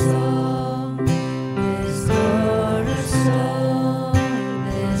 my song. This cornerstone,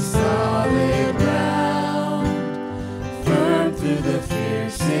 this solid ground, firm through the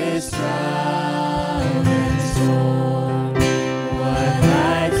fiercest drought and storm. What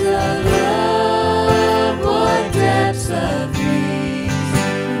heights of love, what depths of peace,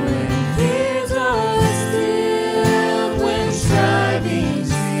 when fears are still, when striving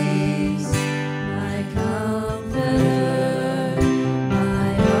cease. My comforter, my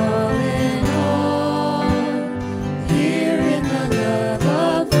all in all, here in the love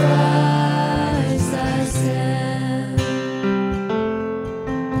of Christ I stand.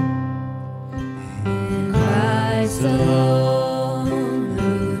 In Christ alone,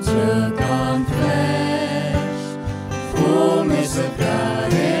 who took on flesh, fullness of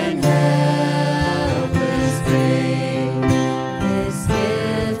God and helpless babe, this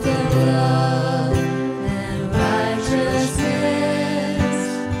gift of love and righteousness,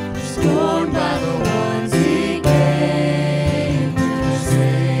 scorned by the ones He came to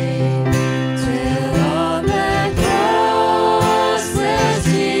save, till on that cross where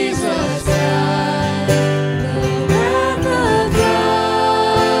Jesus died, the wrath of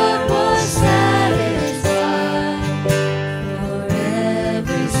God was satisfied. For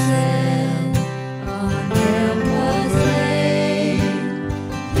every sin on Him was laid.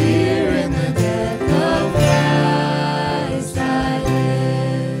 Here in the death of Christ I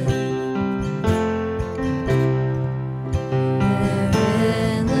live. There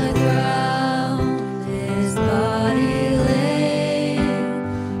in the ground His body lay,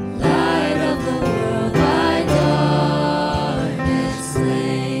 light of the world by darkness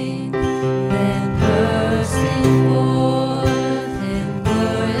slain, then bursting forth in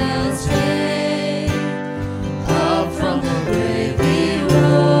glorious day, up from the grave He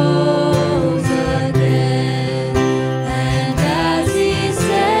rose again, and as He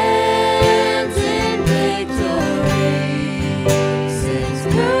stands in victory, sin's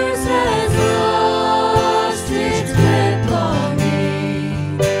curse has lost its grip on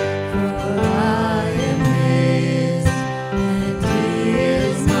me. For I am His, and He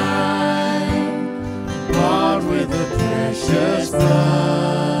is mine, bought with the precious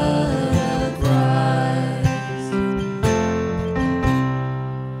blood of Christ.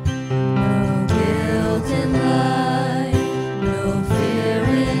 No guilt in life, no fear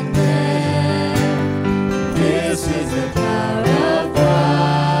in death. This is the power of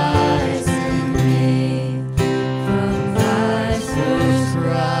Christ in me. From life's first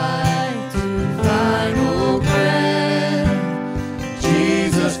cry to final breath,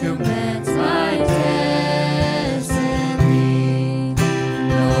 Jesus commands my destiny.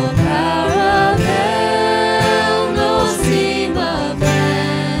 No power of hell, no scheme of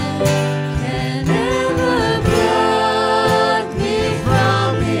man can ever pluck me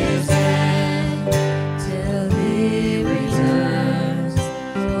from His hand, till He returns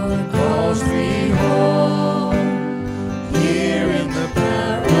or calls me home. Here in the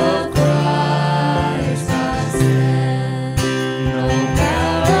power of Christ I stand. No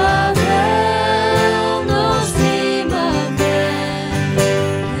power of hell, no scheme of man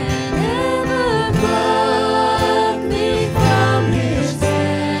can ever pluck me from His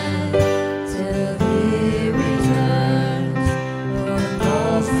hand, till He returns or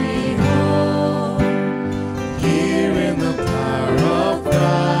calls me home. Here in the power of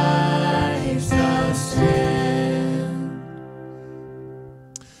Christ I stand.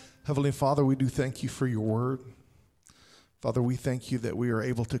 Heavenly Father, we do thank you for your word. Father, we thank you that we are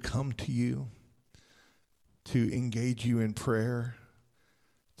able to come to you, to engage you in prayer,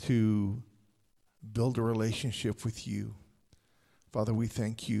 to build a relationship with you. Father, we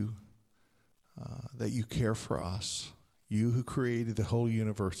thank you that you care for us. You who created the whole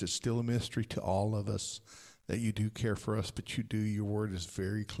universe, it's still a mystery to all of us that you do care for us, but you do. Your word is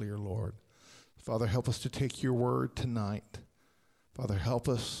very clear, Lord. Father, help us to take your word tonight. Father, help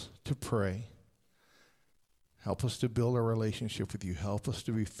us to pray. Help us to build our relationship with you. Help us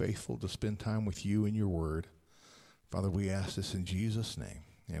to be faithful to spend time with you and your word. Father, we ask this in Jesus' name.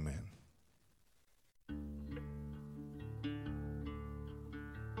 Amen.